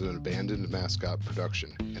podcast is an Abandoned Mascot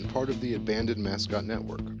production and part of the Abandoned Mascot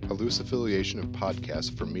Network, a loose affiliation of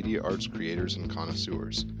podcasts for media arts creators and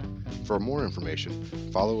connoisseurs. For more information,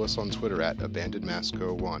 follow us on Twitter at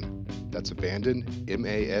AbandonedMasco1. That's Abandoned,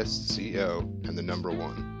 MASCO, and the number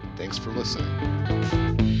 1. Thanks for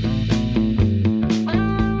listening.